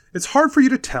 It's hard for you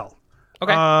to tell.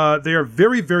 Okay. They are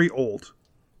very, very old.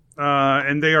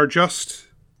 And they are just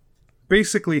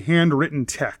basically handwritten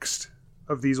text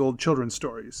of these old children's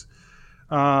stories.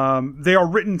 They are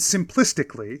written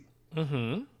simplistically.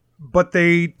 But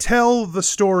they tell the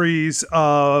stories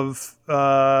of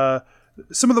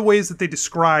some of the ways that they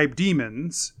describe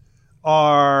demons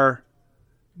are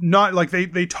not like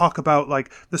they talk about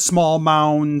like the small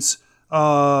mounds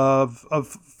of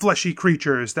fleshy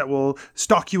creatures that will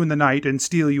stalk you in the night and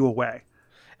steal you away.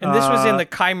 And this was in the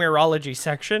chimerology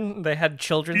section. They had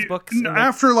children's books.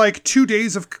 After like 2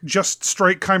 days of just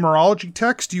straight chimerology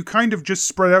text, you kind of just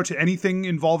spread out to anything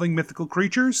involving mythical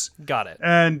creatures. Got it.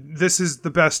 And this is the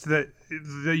best that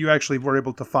you actually were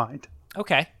able to find.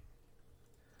 Okay.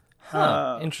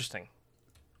 Interesting.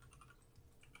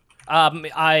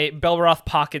 Belroth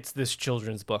pockets this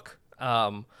children's book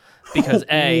because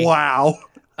Wow.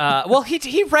 Well,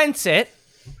 he rents it.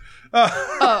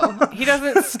 He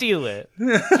doesn't steal it.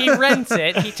 He rents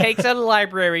it. He takes out a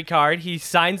library card. He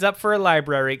signs up for a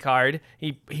library card.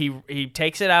 He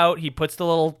takes it out. He puts the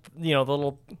little the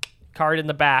little card in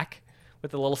the back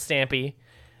with the little stampy.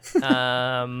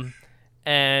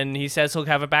 And he says he'll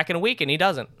have it back in a week, and he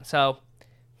doesn't. So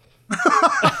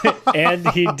And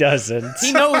he doesn't.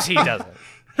 he knows he doesn't.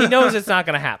 He knows it's not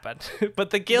going to happen. But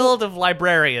the Guild of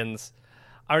Librarians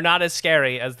are not as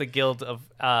scary as the Guild of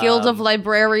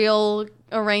Librarial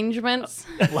Arrangements.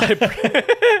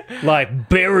 Like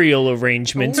burial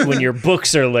arrangements when your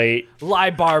books are late.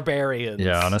 Libarbarians.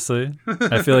 Yeah, honestly,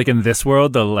 I feel like in this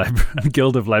world, the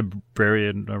Guild of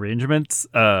Librarian Arrangements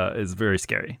is very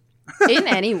scary. In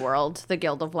any world, the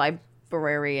Guild of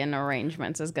Librarian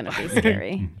Arrangements is going to be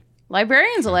scary.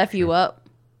 Librarians will F you up.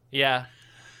 Yeah.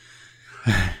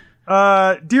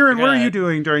 Deeren, what are you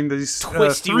doing during these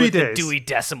Twist you 3 with the days? Dewey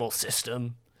Decimal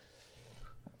System.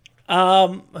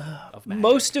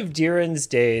 Most of Deeren's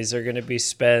days are going to be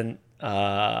spent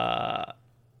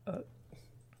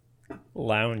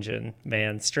lounging,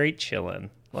 man, straight chilling.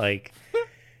 Like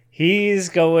he's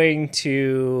going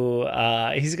to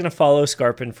follow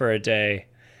Scarpin for a day.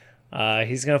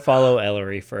 He's going to follow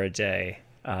Ellery for a day.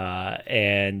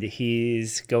 And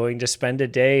he's going to spend a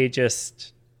day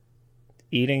just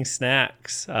eating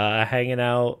snacks, hanging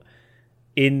out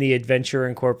in the Adventure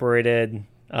Incorporated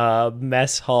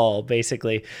mess hall,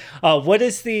 basically. What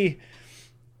is the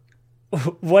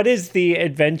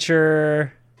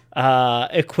adventure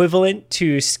equivalent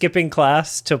to skipping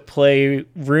class to play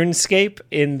RuneScape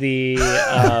in the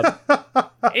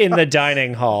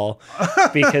dining hall?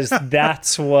 Because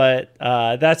that's what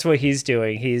he's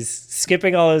doing. He's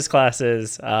skipping all his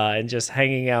classes and just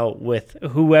hanging out with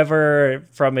whoever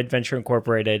from Adventure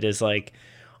Incorporated is like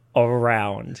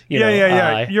around.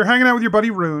 Yeah. You're hanging out with your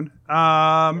buddy Rune.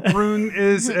 Rune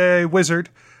is a wizard.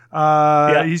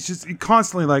 He's just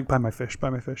constantly like, buy my fish.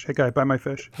 Hey guy, buy my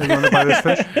fish. Hey, you want to buy this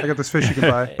fish? I got this fish you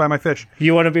can buy. Buy my fish.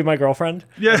 You want to be my girlfriend?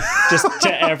 Yeah. Just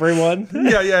to everyone?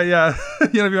 Yeah. You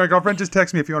want to be my girlfriend? Just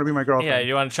text me if you want to be my girlfriend. Yeah,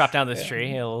 you want to chop down this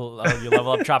tree? You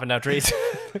level up chopping down trees.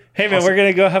 Hey man, we're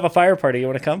gonna go have a fire party. You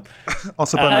want to come?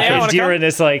 Also buy my fish. Deeren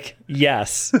is like,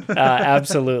 yes,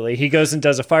 absolutely. He goes and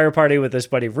does a fire party with his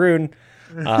buddy Rune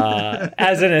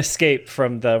as an escape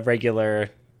from the regular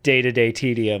day-to-day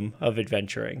tedium of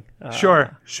adventuring.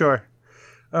 Sure. It's weird.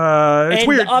 No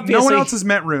one obviously- else has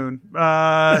met Rune. Me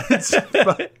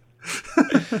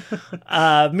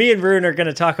and Rune are going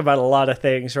to talk about a lot of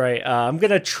things, right? I'm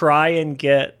going to try and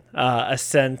get a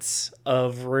sense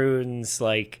of Rune's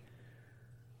like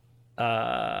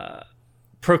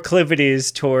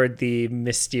proclivities toward the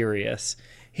mysterious.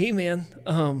 Hey, man.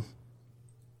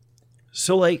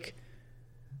 So, like,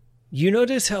 you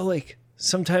notice how, like,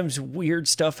 sometimes weird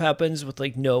stuff happens with,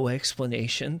 like, no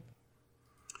explanation?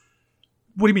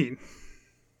 What do you mean?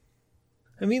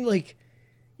 I mean, like,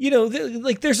 you know,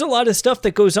 like, there's a lot of stuff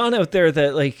that goes on out there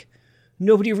that, like,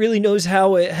 nobody really knows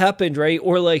how it happened, right?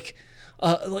 Or, like,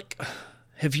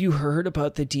 have you heard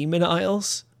about the Demon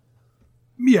Isles?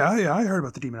 Yeah, I heard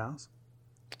about the Demon Isles.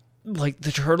 Like,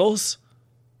 the turtles?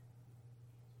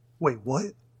 Wait,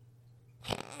 what?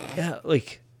 Yeah,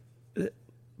 like,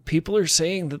 people are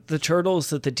saying that the turtles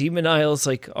that the Demon Isles,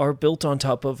 like, are built on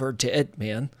top of are dead,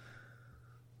 man.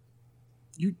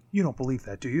 You don't believe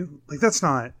that, do you? Like, that's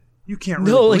not... You can't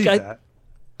really believe that.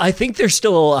 I think they're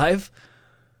still alive.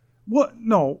 What?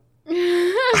 No.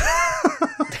 You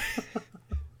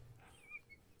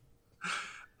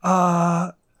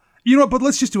know what? But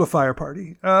let's just do a fire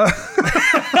party. All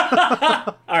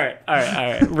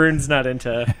right. Rune's not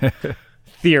into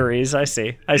theories. I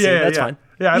see. That's fine.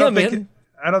 Yeah, I don't think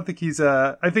he's.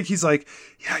 I think he's like,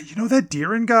 yeah, you know that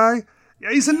Deeren guy? Yeah,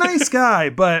 he's a nice guy,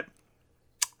 but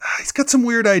he's got some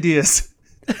weird ideas.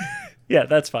 Yeah,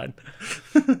 that's fine.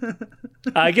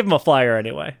 I give him a flyer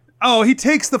anyway. Oh, he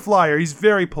takes the flyer. He's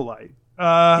very polite.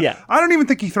 Yeah. I don't even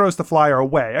think he throws the flyer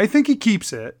away. I think he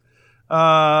keeps it.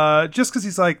 Just because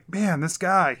he's like, man, this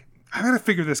guy, I gotta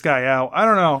figure this guy out. I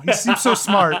don't know. He seems so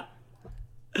smart.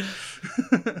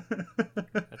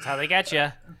 That's how they get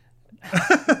you.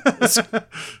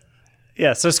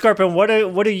 Yeah. So Scarpin,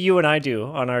 what do you and I do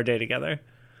on our day together?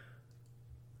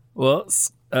 Well,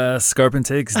 Scarpin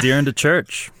takes Deeren to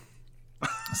church.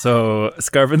 So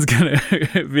Scarpin's gonna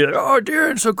be like, Oh,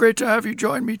 Deeren, so great to have you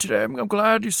join me today. I'm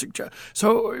glad you suggest.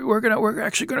 So we're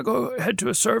actually gonna go head to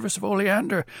a service of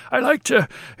Oleander. I like to,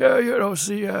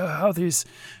 see how these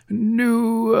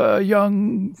new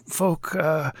young folk,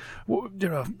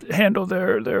 handle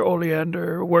their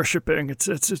Oleander worshiping. It's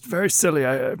very silly.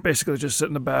 I basically just sit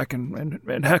in the back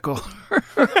and heckle.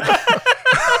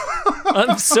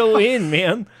 I'm so in,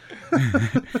 man.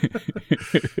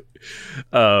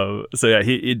 So yeah,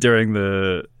 he during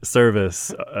the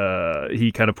service,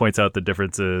 he kind of points out the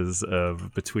differences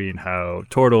between how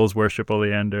Turtles worship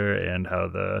Oleander and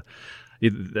how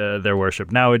their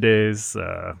worship nowadays.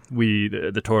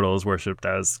 The Turtles worshipped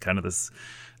as kind of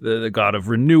the god of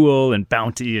renewal and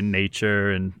bounty and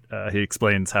nature, and he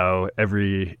explains how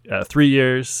every 3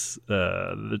 years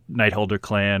the Nightholder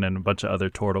clan and a bunch of other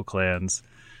Turtle clans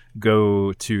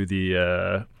go to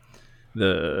the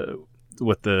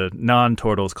what the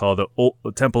non-Turtles call the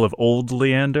Temple of Old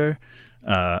Leander,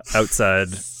 outside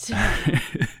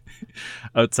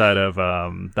of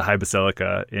the High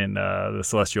Basilica in the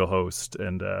Celestial Host,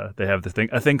 and they have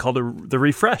a thing called the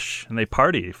Refresh, and they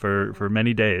party for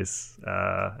many days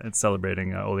and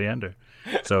celebrating Oleander.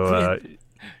 So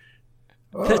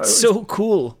that's so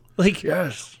cool. Like,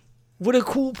 Yes. what a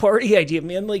cool party idea,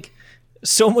 man. Like,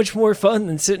 so much more fun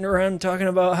than sitting around talking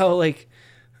about how, like,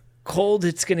 cold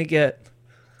it's gonna get.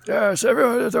 Yes,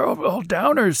 everyone, they're all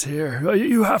downers here.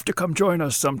 You have to come join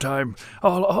us sometime.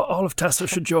 All of Tessa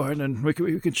should join, and we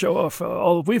can show off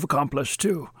all we've accomplished,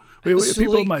 too.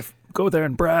 People might go there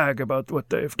and brag about what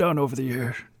they've done over the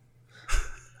years.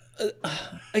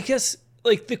 I guess,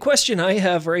 like, the question I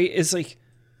have, right, is, like,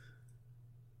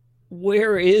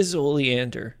 where is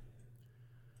Oleander?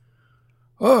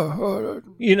 We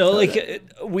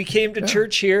came to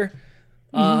church here.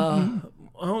 I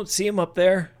don't see him up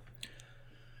there.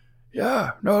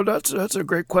 Yeah, no, that's a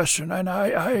great question, and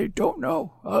I don't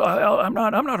know. I'm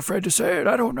not afraid to say it.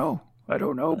 I don't know,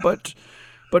 but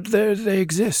they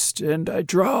exist, and I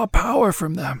draw power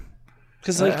from them.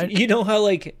 Because, like, you know how,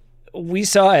 like, we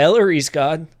saw Ellery's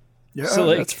god. Yeah, so,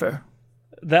 like, that's fair.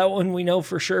 That one we know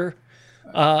for sure.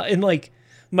 And, like,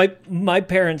 my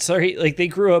parents, right, like, they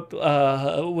grew up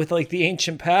with, like, the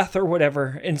ancient path or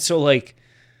whatever, and so, like,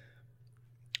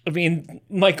 I mean,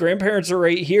 my grandparents are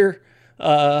right here,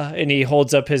 and he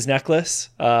holds up his necklace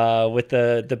with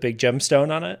the big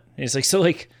gemstone on it. And he's like, so,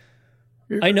 like,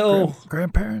 I know...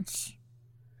 Grandparents?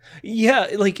 Yeah,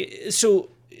 like,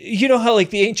 so, you know how, like,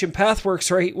 the ancient path works,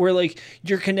 right? Where, like,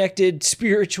 you're connected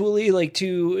spiritually, like,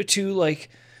 to like,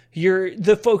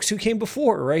 the folks who came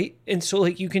before, right? And so,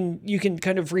 like, you can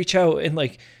kind of reach out and,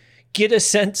 like, get a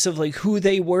sense of, like, who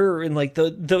they were and, like,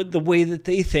 the way that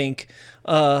they think,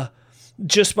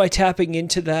 just by tapping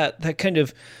into that kind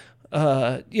of,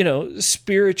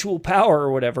 spiritual power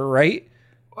or whatever, right?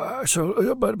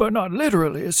 But not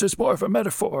literally. It's just more of a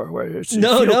metaphor where it's it's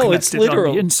literal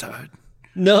on the inside.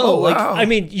 No, like, wow. I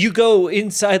mean, you go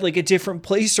inside, like, a different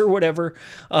place or whatever,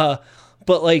 but,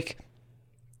 like,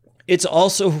 it's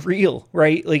also real,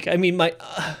 right? Like, I mean,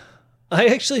 I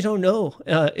actually don't know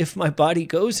if my body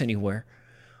goes anywhere.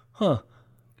 Huh.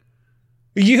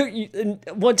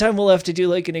 One time we'll have to do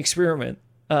like an experiment.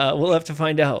 We'll have to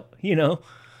find out, you know?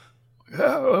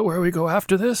 Where we go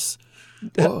after this?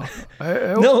 Well,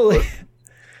 No,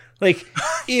 like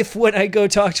if when I go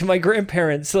talk to my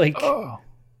grandparents, like,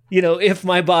 you know, if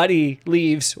my body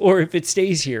leaves or if it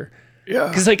stays here. Yeah.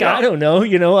 Because, like, I don't know,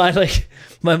 you know,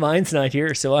 my mind's not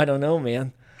here, so I don't know,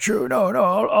 man. True. No.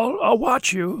 I'll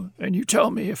watch you, and you tell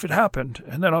me if it happened,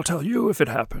 and then I'll tell you if it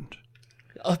happened.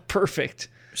 Perfect.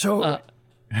 So,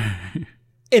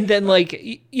 And then, like,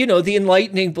 you know, the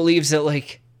enlightening believes that,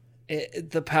 like,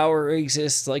 the power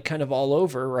exists, like, kind of all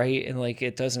over, right? And, like,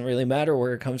 it doesn't really matter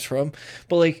where it comes from.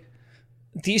 But, like,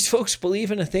 these folks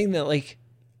believe in a thing that, like,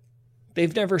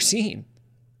 they've never seen.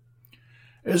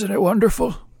 isn't it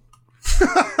wonderful?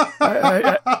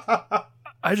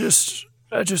 I just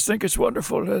think it's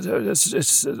wonderful. It's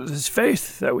this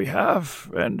faith that we have,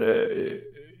 and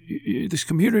this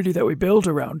community that we build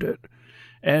around it,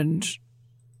 and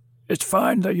it's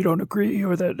fine that you don't agree,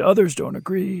 or that others don't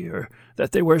agree, or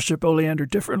that they worship Oleander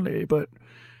differently. But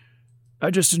I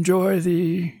just enjoy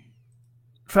the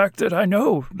fact that I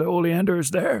know the Oleander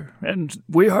is there, and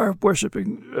we are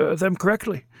worshiping them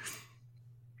correctly.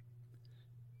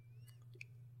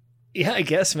 Yeah, I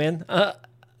guess, man.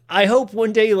 I hope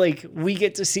one day, like, we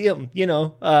get to see them, you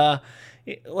know,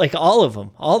 like all of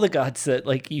them, all the gods that,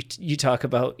 like, you talk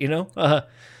about, you know,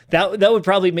 that would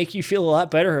probably make you feel a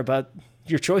lot better about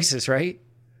your choices, right?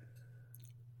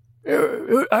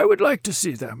 I would like to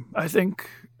see them. I think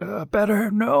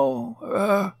better.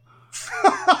 No.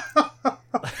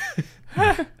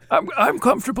 I'm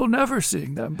comfortable never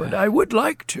seeing them, but I would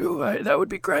like to. That would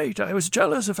be great. I was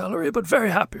jealous of Ellery, but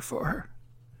very happy for her.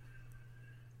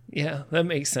 Yeah, that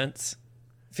makes sense.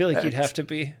 I feel like you'd have to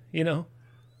be, you know?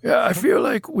 Yeah, I feel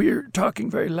like we're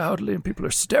talking very loudly and people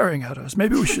are staring at us.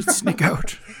 Maybe we should sneak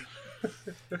out.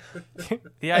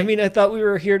 Yeah, I mean, I thought we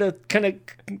were here to kind of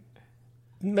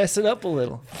mess it up a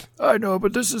little. I know,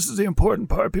 but this is the important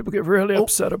part. People get really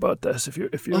upset about this if you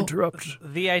interrupt.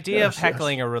 the idea Yes, of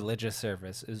heckling a religious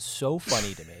service is so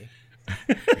funny to me.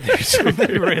 There's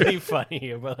something really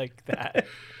funny about like that.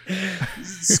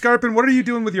 Scarpin, what are you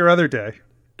doing with your other day?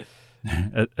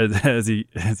 As he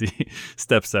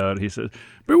steps out, he says,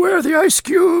 Beware the ice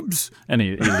cubes! and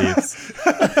he leaves.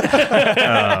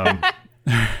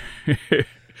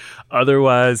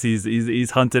 Otherwise, he's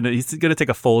hunting. He's gonna take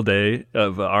a full day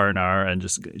of R&R and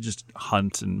just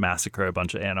hunt and massacre a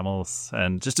bunch of animals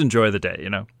and just enjoy the day,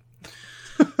 you know.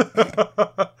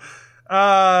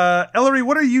 Ellery,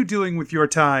 what are you doing with your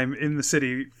time in the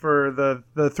city for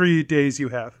the 3 days you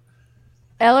have?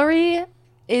 Ellery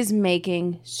is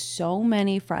making so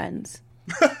many friends.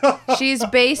 She's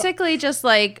basically just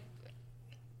like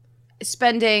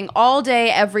spending all day,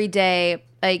 every day,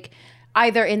 like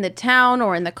either in the town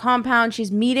or in the compound.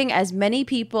 She's meeting as many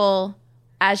people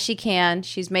as she can.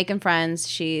 She's making friends.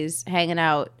 She's hanging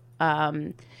out.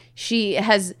 She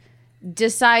has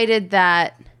decided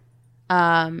that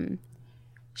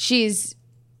she's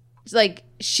like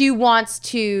she wants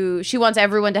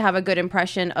everyone to have a good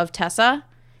impression of Tessa.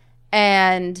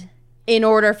 And in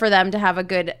order for them to have a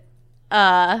good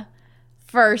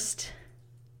first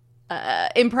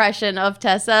impression of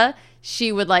Tessa,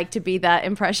 she would like to be that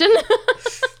impression.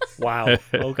 Wow.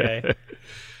 Okay.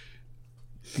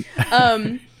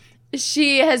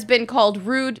 She has been called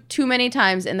rude too many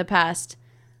times in the past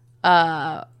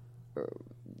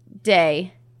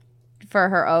day for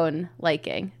her own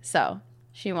liking. So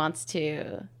she wants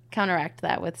to counteract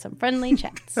that with some friendly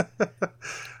chats.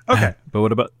 Okay. But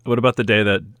what about the day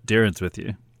that Darren's with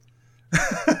you?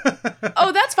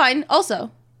 Oh, that's fine.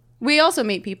 Also, we also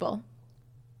meet people.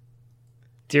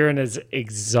 Darren is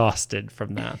exhausted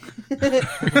from that.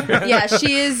 Yeah,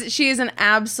 she is an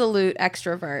absolute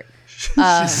extrovert.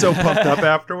 She's so pumped up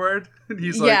afterward. And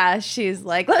he's like, Yeah, she's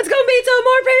like, let's go meet some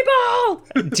more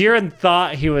people. Darren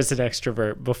thought he was an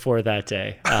extrovert before that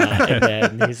day. And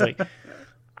then he's like,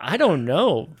 I don't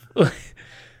know.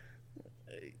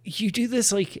 You do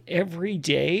this like every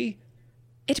day?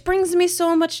 It brings me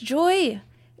so much joy.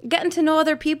 Getting to know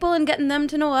other people and getting them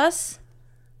to know us.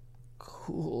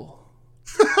 Cool.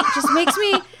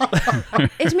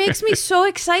 It makes me so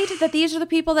excited that these are the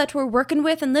people that we're working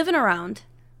with and living around.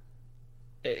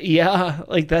 Yeah,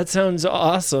 like that sounds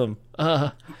awesome.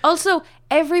 Also,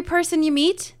 every person you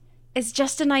meet is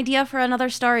just an idea for another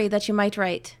story that you might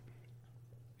write.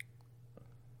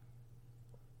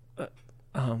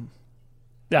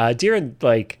 Darren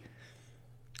like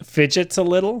fidgets a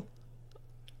little.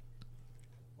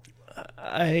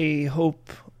 I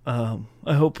hope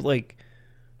I hope like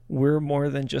we're more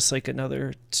than just like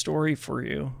another story for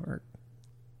you, or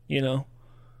You're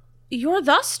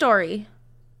the story.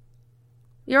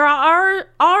 You're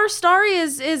our story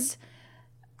is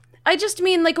I just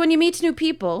mean, like, when you meet new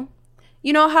people,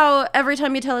 you know how every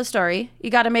time you tell a story, you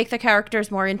got to make the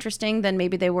characters more interesting than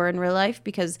maybe they were in real life,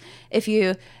 because if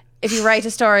you write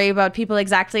a story about people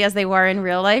exactly as they were in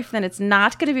real life, then it's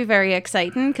not going to be very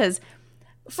exciting, because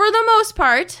for the most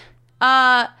part,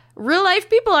 real life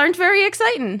people aren't very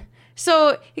exciting.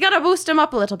 So you got to boost them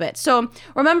up a little bit. So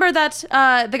remember that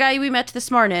the guy we met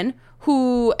this morning,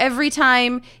 who every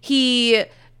time he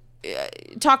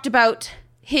talked about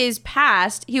his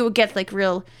past, he would get like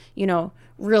real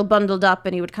bundled up,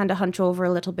 and he would kind of hunch over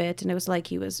a little bit, and it was like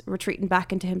he was retreating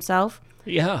back into himself.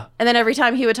 Yeah. And then every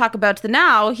time he would talk about the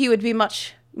now, he would be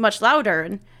much, much louder,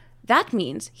 and that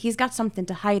means he's got something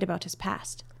to hide about his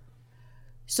past.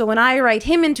 So when I write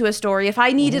him into a story, if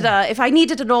I needed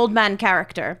an old man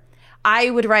character, I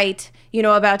would write,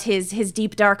 about his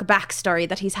deep, dark backstory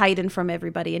that he's hiding from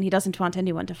everybody, and he doesn't want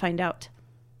anyone to find out.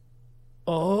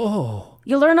 Oh.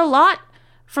 You learn a lot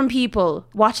from people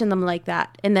watching them like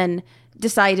that, and then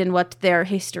deciding what their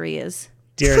history is.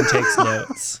 Darren takes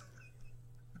notes.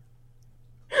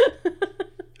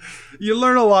 You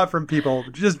learn a lot from people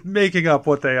just making up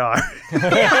what they are.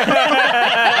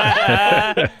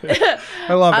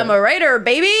 I love I'm it. a writer,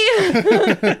 baby.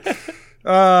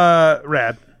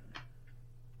 Rad.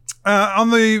 On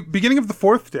the beginning of the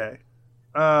 4th day,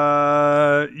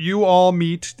 you all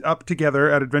meet up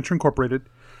together at Adventure Incorporated.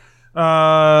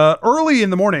 Early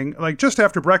in the morning, like just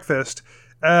after breakfast,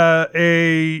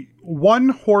 a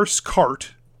one-horse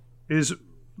cart is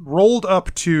rolled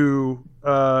up to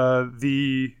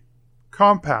the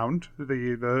compound,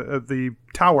 the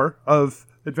tower of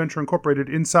Adventure Incorporated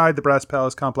inside the Brass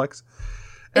Palace complex.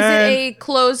 Is it a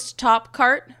closed top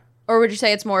cart? Or would you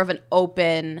say it's more of an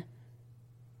open,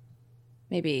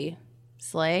 maybe,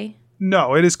 sleigh?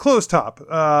 No, it is closed top.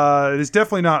 It is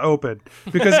definitely not open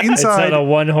because It's inside. not a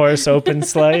one-horse open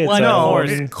sleigh. It's One a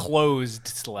horse one closed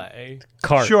sleigh.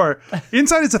 cart. Sure,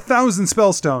 inside it's 1,000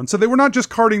 spellstones, so they were not just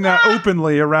carting that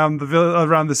openly around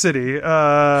the city.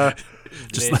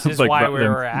 This is why we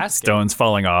were asking. Stones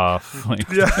falling off. Like,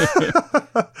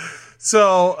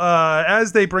 So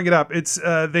as they bring it up, it's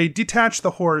they detach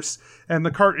the horse, and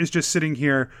the cart is just sitting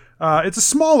here. It's a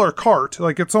smaller cart,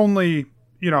 like it's only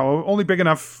big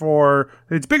enough for.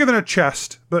 It's bigger than a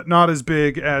chest, but not as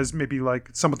big as maybe like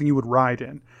something you would ride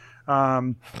in.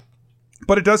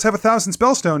 But it does have 1,000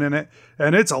 spellstone in it,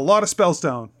 and it's a lot of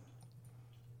spellstone.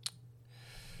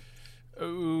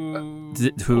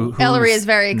 who Ellery is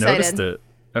very noticed excited. it?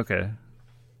 Okay.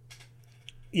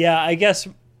 Yeah, I guess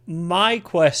my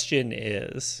question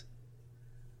is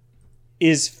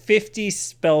 50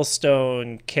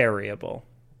 spellstone carryable?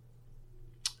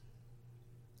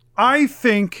 I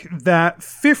think that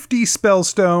 50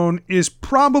 spellstone is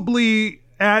probably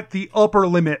at the upper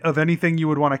limit of anything you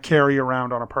would want to carry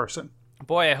around on a person.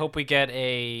 Boy, I hope we get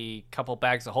a couple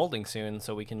bags of holding soon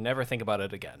so we can never think about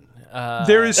it again.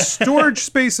 There is storage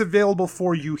space available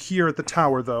for you here at the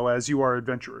tower, though, as you are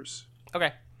adventurers.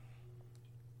 Okay.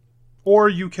 Or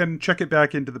you can check it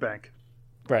back into the bank.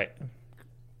 Right.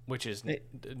 Which is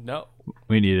no.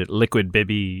 We need it. Liquid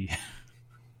baby.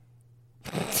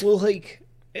 Well, like,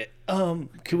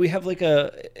 could we have like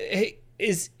a? Hey,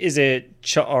 is it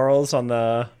Charles on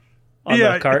the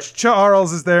cart?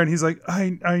 Charles is there, and he's like,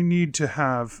 I need to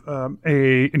have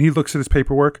and he looks at his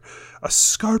paperwork, a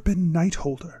Scarpin Knight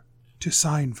holder to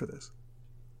sign for this.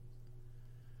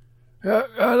 Yeah,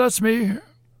 that's me.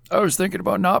 I was thinking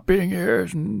about not being here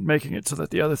and making it so that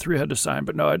the other three had to sign,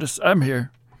 but no, I'm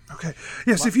here. Okay.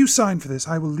 Yes, if you sign for this,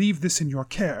 I will leave this in your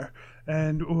care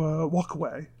and walk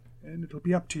away, and it'll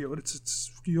be up to you.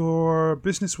 It's your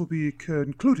business will be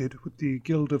concluded with the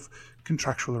Guild of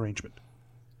Contractual Arrangement.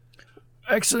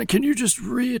 Excellent. Can you just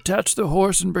reattach the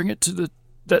horse and bring it to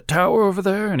that tower over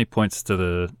there? And he points to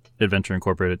the Adventure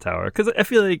Incorporated tower, because I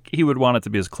feel like he would want it to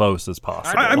be as close as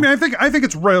possible. I mean, I think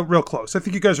it's real close. I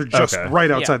think you guys are just Okay. right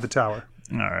outside the tower.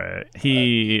 All right.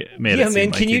 He made it Yeah, seem man.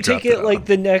 like Can he you take dropped it like off.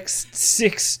 the next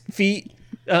 6 feet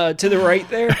to the right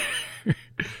there?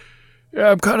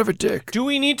 Yeah, I'm kind of a dick. Do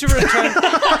we need to return?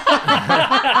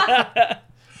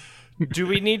 Do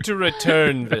we need to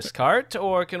return this cart,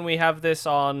 or can we have this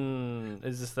on?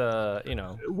 Is this the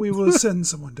We will send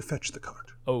someone to fetch the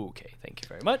cart. Okay, thank you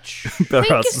very much. Thank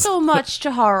you so much,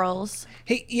 Charles.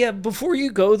 Hey, yeah. Before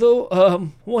you go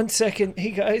though, 1 second.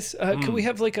 Hey guys, can we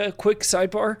have like a quick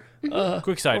sidebar?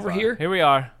 Quick sidebar. Over here. Here we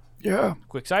are. Yeah.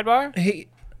 Quick sidebar. Hey,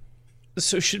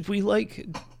 so should we like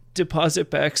deposit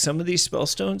back some of these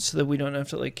spellstones so that we don't have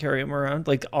to like carry them around,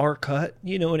 like our cut?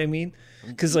 You know what I mean?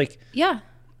 Because like Yeah.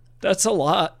 that's a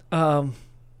lot.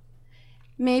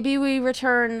 Maybe we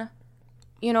return,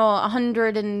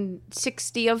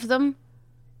 160 of them,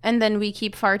 and then we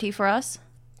keep Farty for us.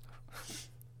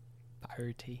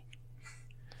 Party.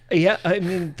 Yeah, I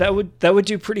mean that would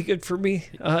do pretty good for me.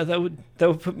 That would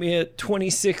put me at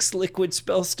 26 liquid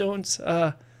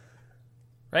spellstones.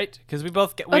 Right? Because we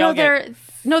both get. Oh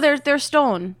no, they're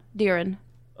stone, Deerin.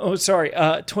 Oh, sorry.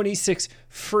 26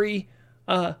 free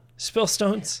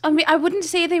spellstones. I mean, I wouldn't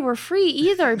say they were free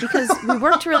either because we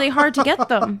worked really hard to get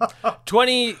them.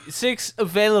 26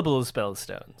 available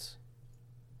spellstones.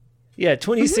 Yeah,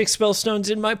 26 spellstones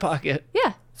in my pocket.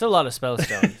 Yeah. It's a lot of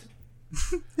spellstones.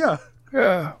 Yeah.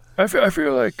 Yeah, I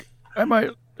feel like I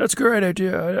might. That's a great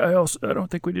idea. I don't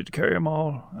think we need to carry them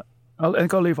all. I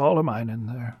think I'll leave all of mine in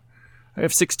there. I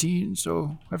have 16,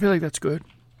 so I feel like that's good.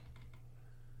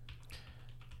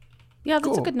 Yeah, that's a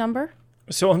Cool. good number.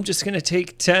 So I'm just going to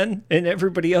take 10 and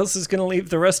everybody else is going to leave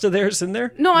the rest of theirs in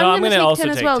there? No, I'm I'm going to gonna take also 10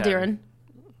 as take well, 10. Deerin.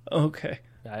 Okay.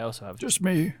 Yeah, I also have Just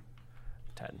me.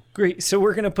 10. Great. So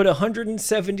we're going to put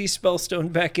 170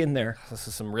 spellstone back in there. This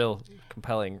is some real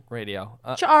compelling radio.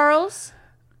 Charles,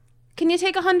 can you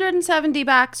take 170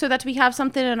 back so that we have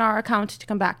something in our account to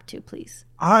come back to, please?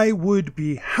 I would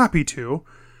be happy to.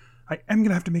 I am going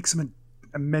to have to make some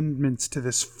amendments to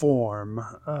this form.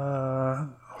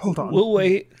 Hold on. We'll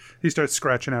wait. He starts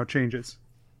scratching out changes.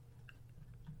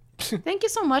 Thank you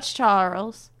so much,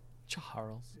 Charles.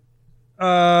 Charles.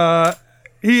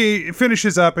 He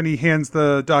finishes up and he hands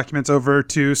the documents over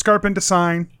to Scarpin to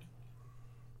sign.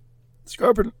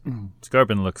 Scarpin.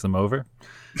 Scarpin looks them over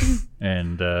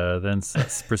and then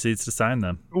proceeds to sign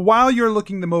them. While you're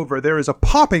looking them over, there is a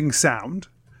popping sound,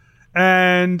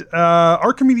 and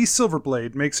Archimedes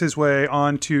Silverblade makes his way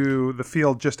onto the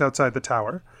field just outside the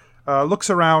tower, looks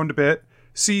around a bit,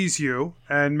 sees you,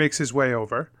 and makes his way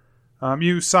over.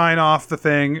 You sign off the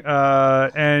thing,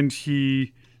 and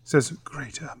he says,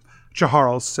 "Great."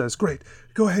 Jaharls says, "Great.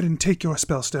 Go ahead and take your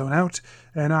spellstone out,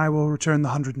 and I will return the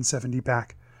 170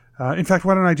 back. In fact,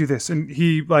 why don't I do this?" And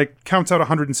he counts out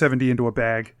 170 into a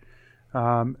bag,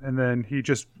 and then he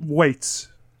just waits.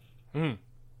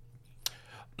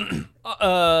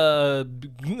 Hello,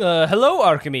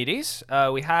 Archimedes.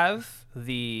 We have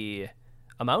the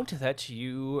amount that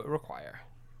you require.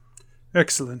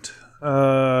 Excellent.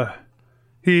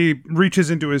 He reaches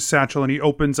into his satchel and he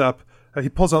opens up. He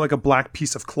pulls out like a black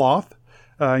piece of cloth.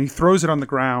 He throws it on the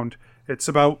ground. It's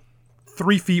about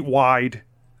 3 feet wide,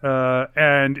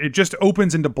 and it just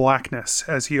opens into blackness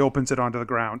as he opens it onto the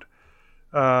ground.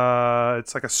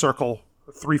 It's like a circle,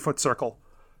 a 3-foot circle.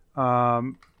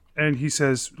 And he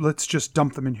says, "Let's just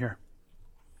dump them in here."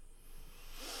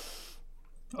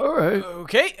 All right.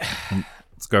 Okay.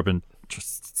 Scarpin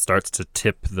just starts to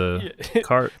tip the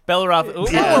cart. Belroth.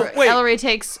 Oh, wait. Ellery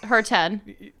takes her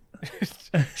 10.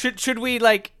 Should we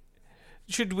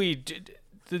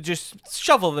just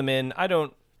shovel them in? I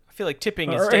feel like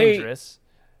tipping is All right. dangerous.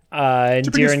 And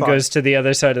Tipping is Deerin fine. goes to the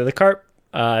other side of the cart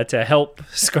to help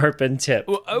Scarpin tip.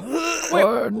 Wait,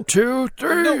 1, 2,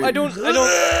 3. no, I don't.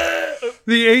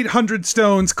 The 800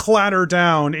 stones clatter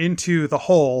down into the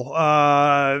hole,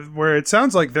 where it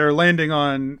sounds like they're landing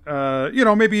on,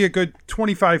 maybe a good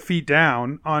 25 feet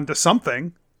down onto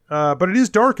something. But it is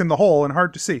dark in the hole and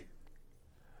hard to see.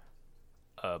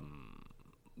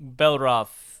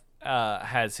 Belroth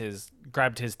has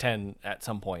grabbed his 10 at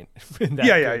some point. in that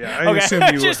Yeah. group. I Okay, assume I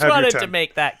you just have your wanted 10. to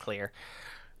make that clear.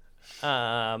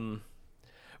 Well,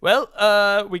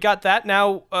 we got that.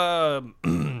 Now,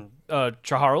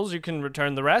 Charles, you can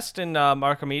return the rest, and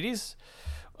Archimedes,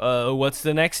 what's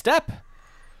the next step?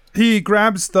 He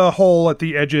grabs the hole at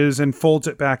the edges and folds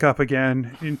it back up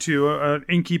again into an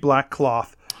inky black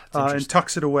cloth and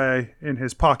tucks it away in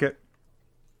his pocket.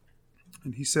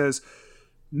 And he says,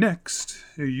 "Next,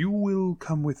 you will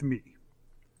come with me.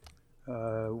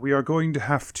 We are going to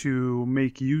have to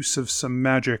make use of some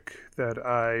magic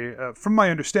that from my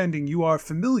understanding, you are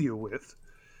familiar with,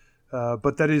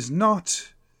 but that is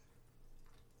not,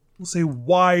 we'll say,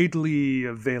 widely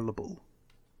available."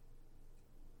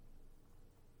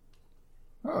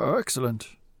 Oh,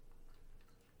 excellent.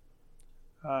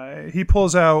 He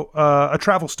pulls out a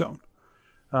travel stone,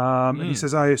 and he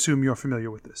says, "I assume you're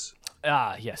familiar with this.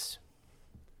 Ah, yes.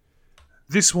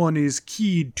 This one is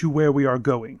keyed to where we are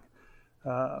going.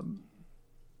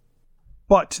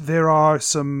 But there are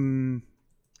some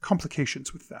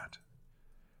complications with that.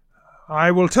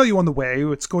 I will tell you on the way.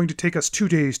 It's going to take us 2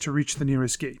 days to reach the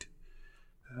nearest gate.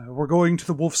 We're going to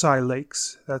the Wolf's Eye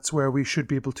Lakes. That's where we should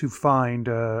be able to find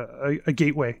a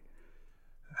gateway.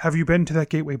 Have you been to that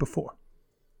gateway before?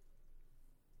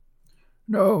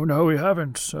 No, we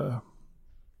haven't.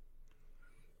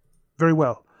 Very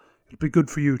well. It'll be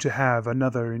good for you to have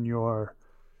another in your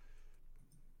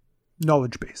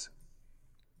knowledge base.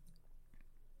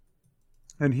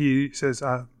 And he says,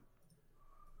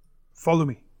 follow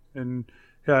me. And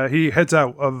he heads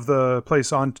out of the place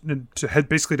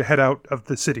to head out of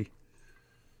the city.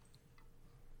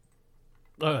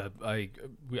 I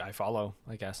follow,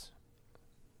 I guess.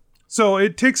 So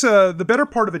it takes the better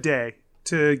part of a day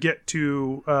to get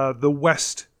to the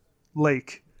west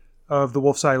lake of the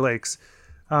Wolf's Eye Lakes.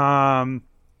 And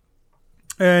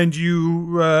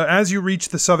you, as you reach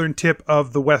the southern tip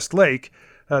of the West Lake,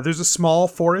 there's a small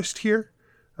forest here.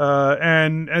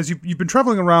 And as you've been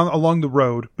traveling around along the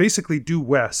road, basically due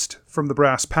west from the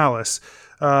Brass Palace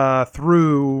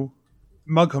through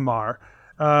Mughamar,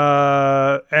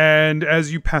 and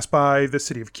as you pass by the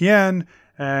city of Kian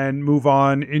and move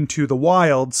on into the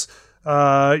wilds,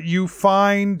 you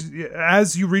find,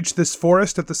 as you reach this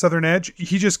forest at the southern edge,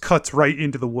 he just cuts right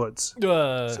into the woods.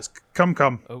 Says,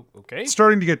 come. Oh, okay. It's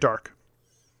starting to get dark.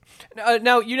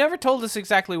 Now, you never told us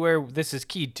exactly where this is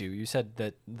keyed to. You said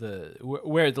that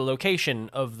where the location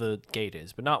of the gate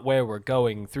is, but not where we're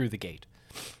going through the gate.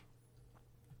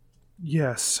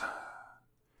 Yes.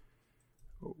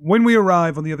 When we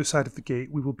arrive on the other side of the gate,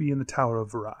 we will be in the Tower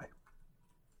of Virai.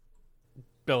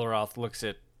 Belleroth looks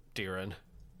at Diran.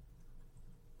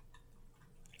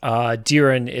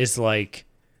 Diran is like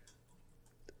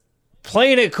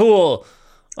playing it cool.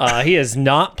 He is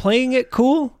not playing it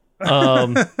cool.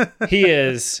 He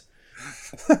is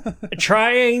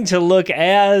trying to look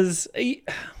as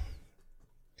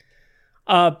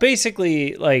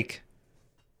basically like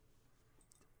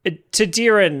to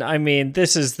Diran. I mean,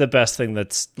 this is the best thing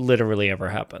that's literally ever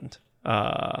happened.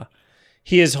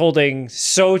 He is holding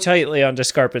so tightly onto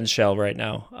Scarpin's shell right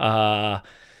now.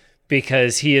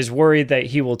 Because he is worried that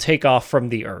he will take off from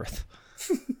the earth.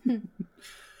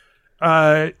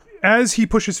 As he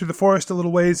pushes through the forest a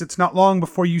little ways, it's not long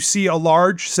before you see a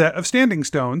large set of standing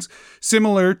stones,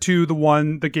 similar to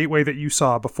the gateway that you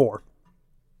saw before.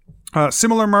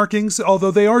 Similar markings,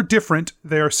 although they are different,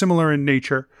 they are similar in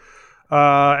nature.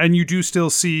 And you do still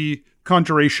see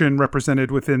conjuration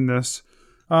represented within this.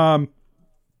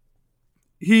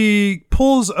 He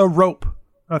pulls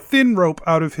a thin rope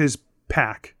out of his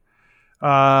pack.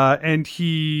 And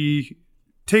he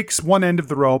takes one end of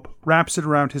the rope, wraps it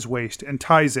around his waist, and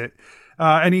ties it.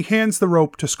 And he hands the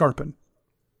rope to Scarpin.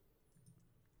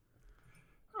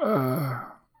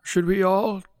 Should we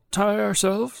all tie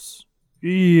ourselves?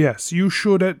 Yes, you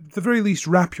should at the very least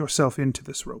wrap yourself into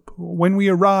this rope. When we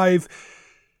arrive,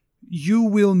 you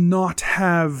will not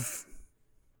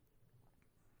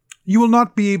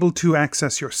be able to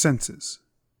access your senses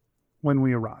when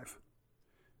we arrive.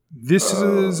 This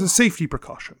is a safety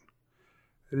precaution.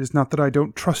 It is not that I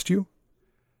don't trust you,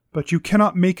 but you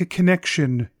cannot make a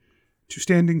connection to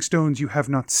standing stones you have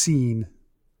not seen,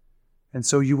 and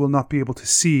so you will not be able to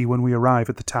see when we arrive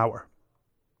at the tower.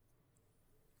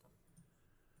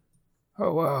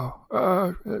 Oh,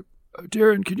 wow.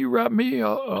 Diran, can you wrap me?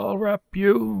 I'll wrap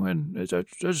you, and I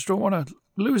just don't want to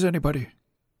lose anybody.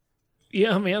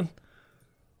 Yeah, man.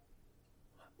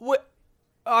 What?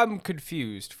 I'm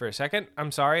confused for a second.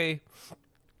 I'm sorry.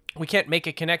 We can't make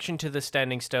a connection to the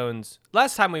standing stones.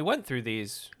 Last time we went through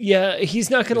these... Yeah,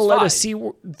 he's not going to let us see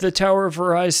the Tower of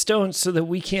Virai stones so that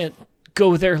we can't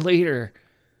go there later.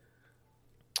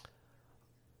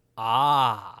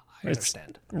 I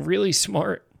understand. It's really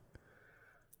smart.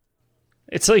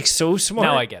 It's like so smart.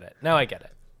 Now I get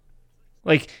it.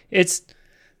 Like, it's...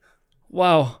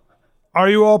 Wow. Are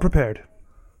you all prepared?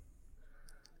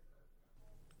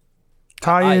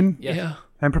 Tie in Yeah.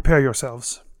 and prepare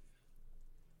yourselves.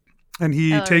 And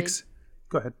he Ellery takes...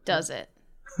 Go ahead. Does it.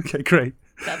 Okay, great.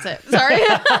 That's it. Sorry.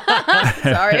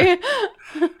 Sorry.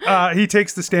 He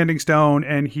takes the standing stone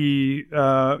and he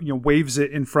waves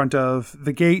it in front of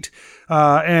the gate,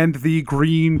 and the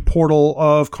green portal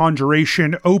of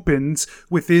conjuration opens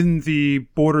within the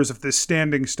borders of this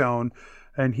standing stone,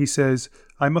 and he says,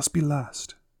 I must be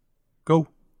last. Go.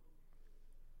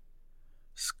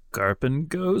 Scarpin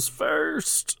goes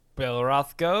first.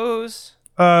 Belleroth goes.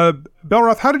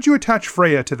 Belleroth, how did you attach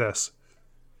Freya to this?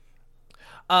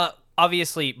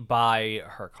 Obviously by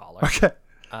her collar. Okay.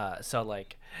 So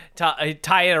like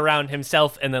tie it around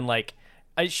himself, and then like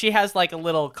she has like a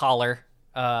little collar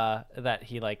that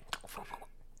he like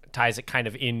ties it kind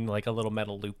of in like a little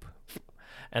metal loop,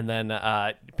 and then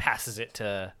passes it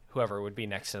to whoever would be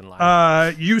next in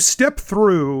line. You step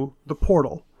through the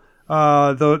portal.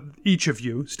 Each of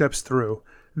you steps through.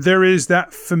 There is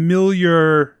that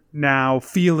familiar now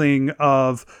feeling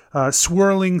of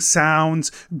swirling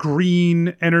sounds,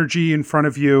 green energy in front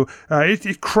of you.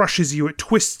 It crushes you, it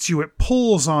twists you, it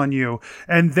pulls on you,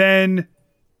 and then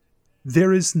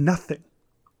there is nothing.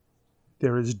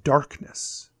 There is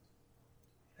darkness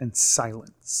and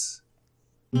silence.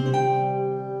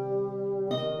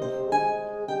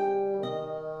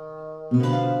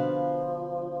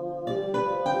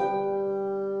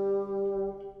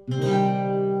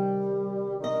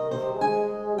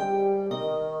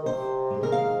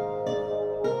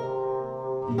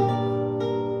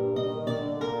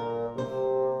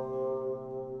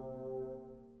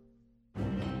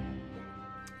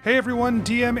 Hey everyone,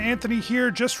 DM Anthony here,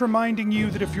 just reminding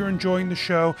you that if you're enjoying the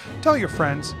show, tell your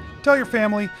friends, tell your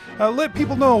family, let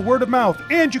people know, word of mouth,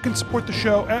 and you can support the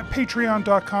show at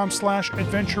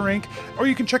patreon.com/adventureinc, or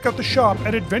you can check out the shop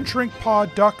at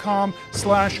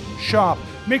adventureincpod.com/shop.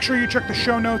 Make sure you check the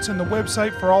show notes and the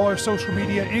website for all our social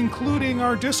media, including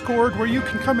our Discord, where you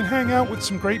can come and hang out with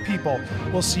some great people.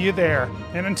 We'll see you there.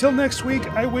 And until next week,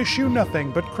 I wish you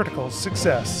nothing but critical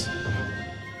success.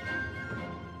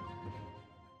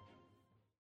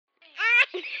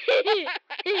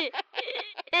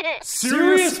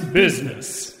 Serious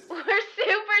business.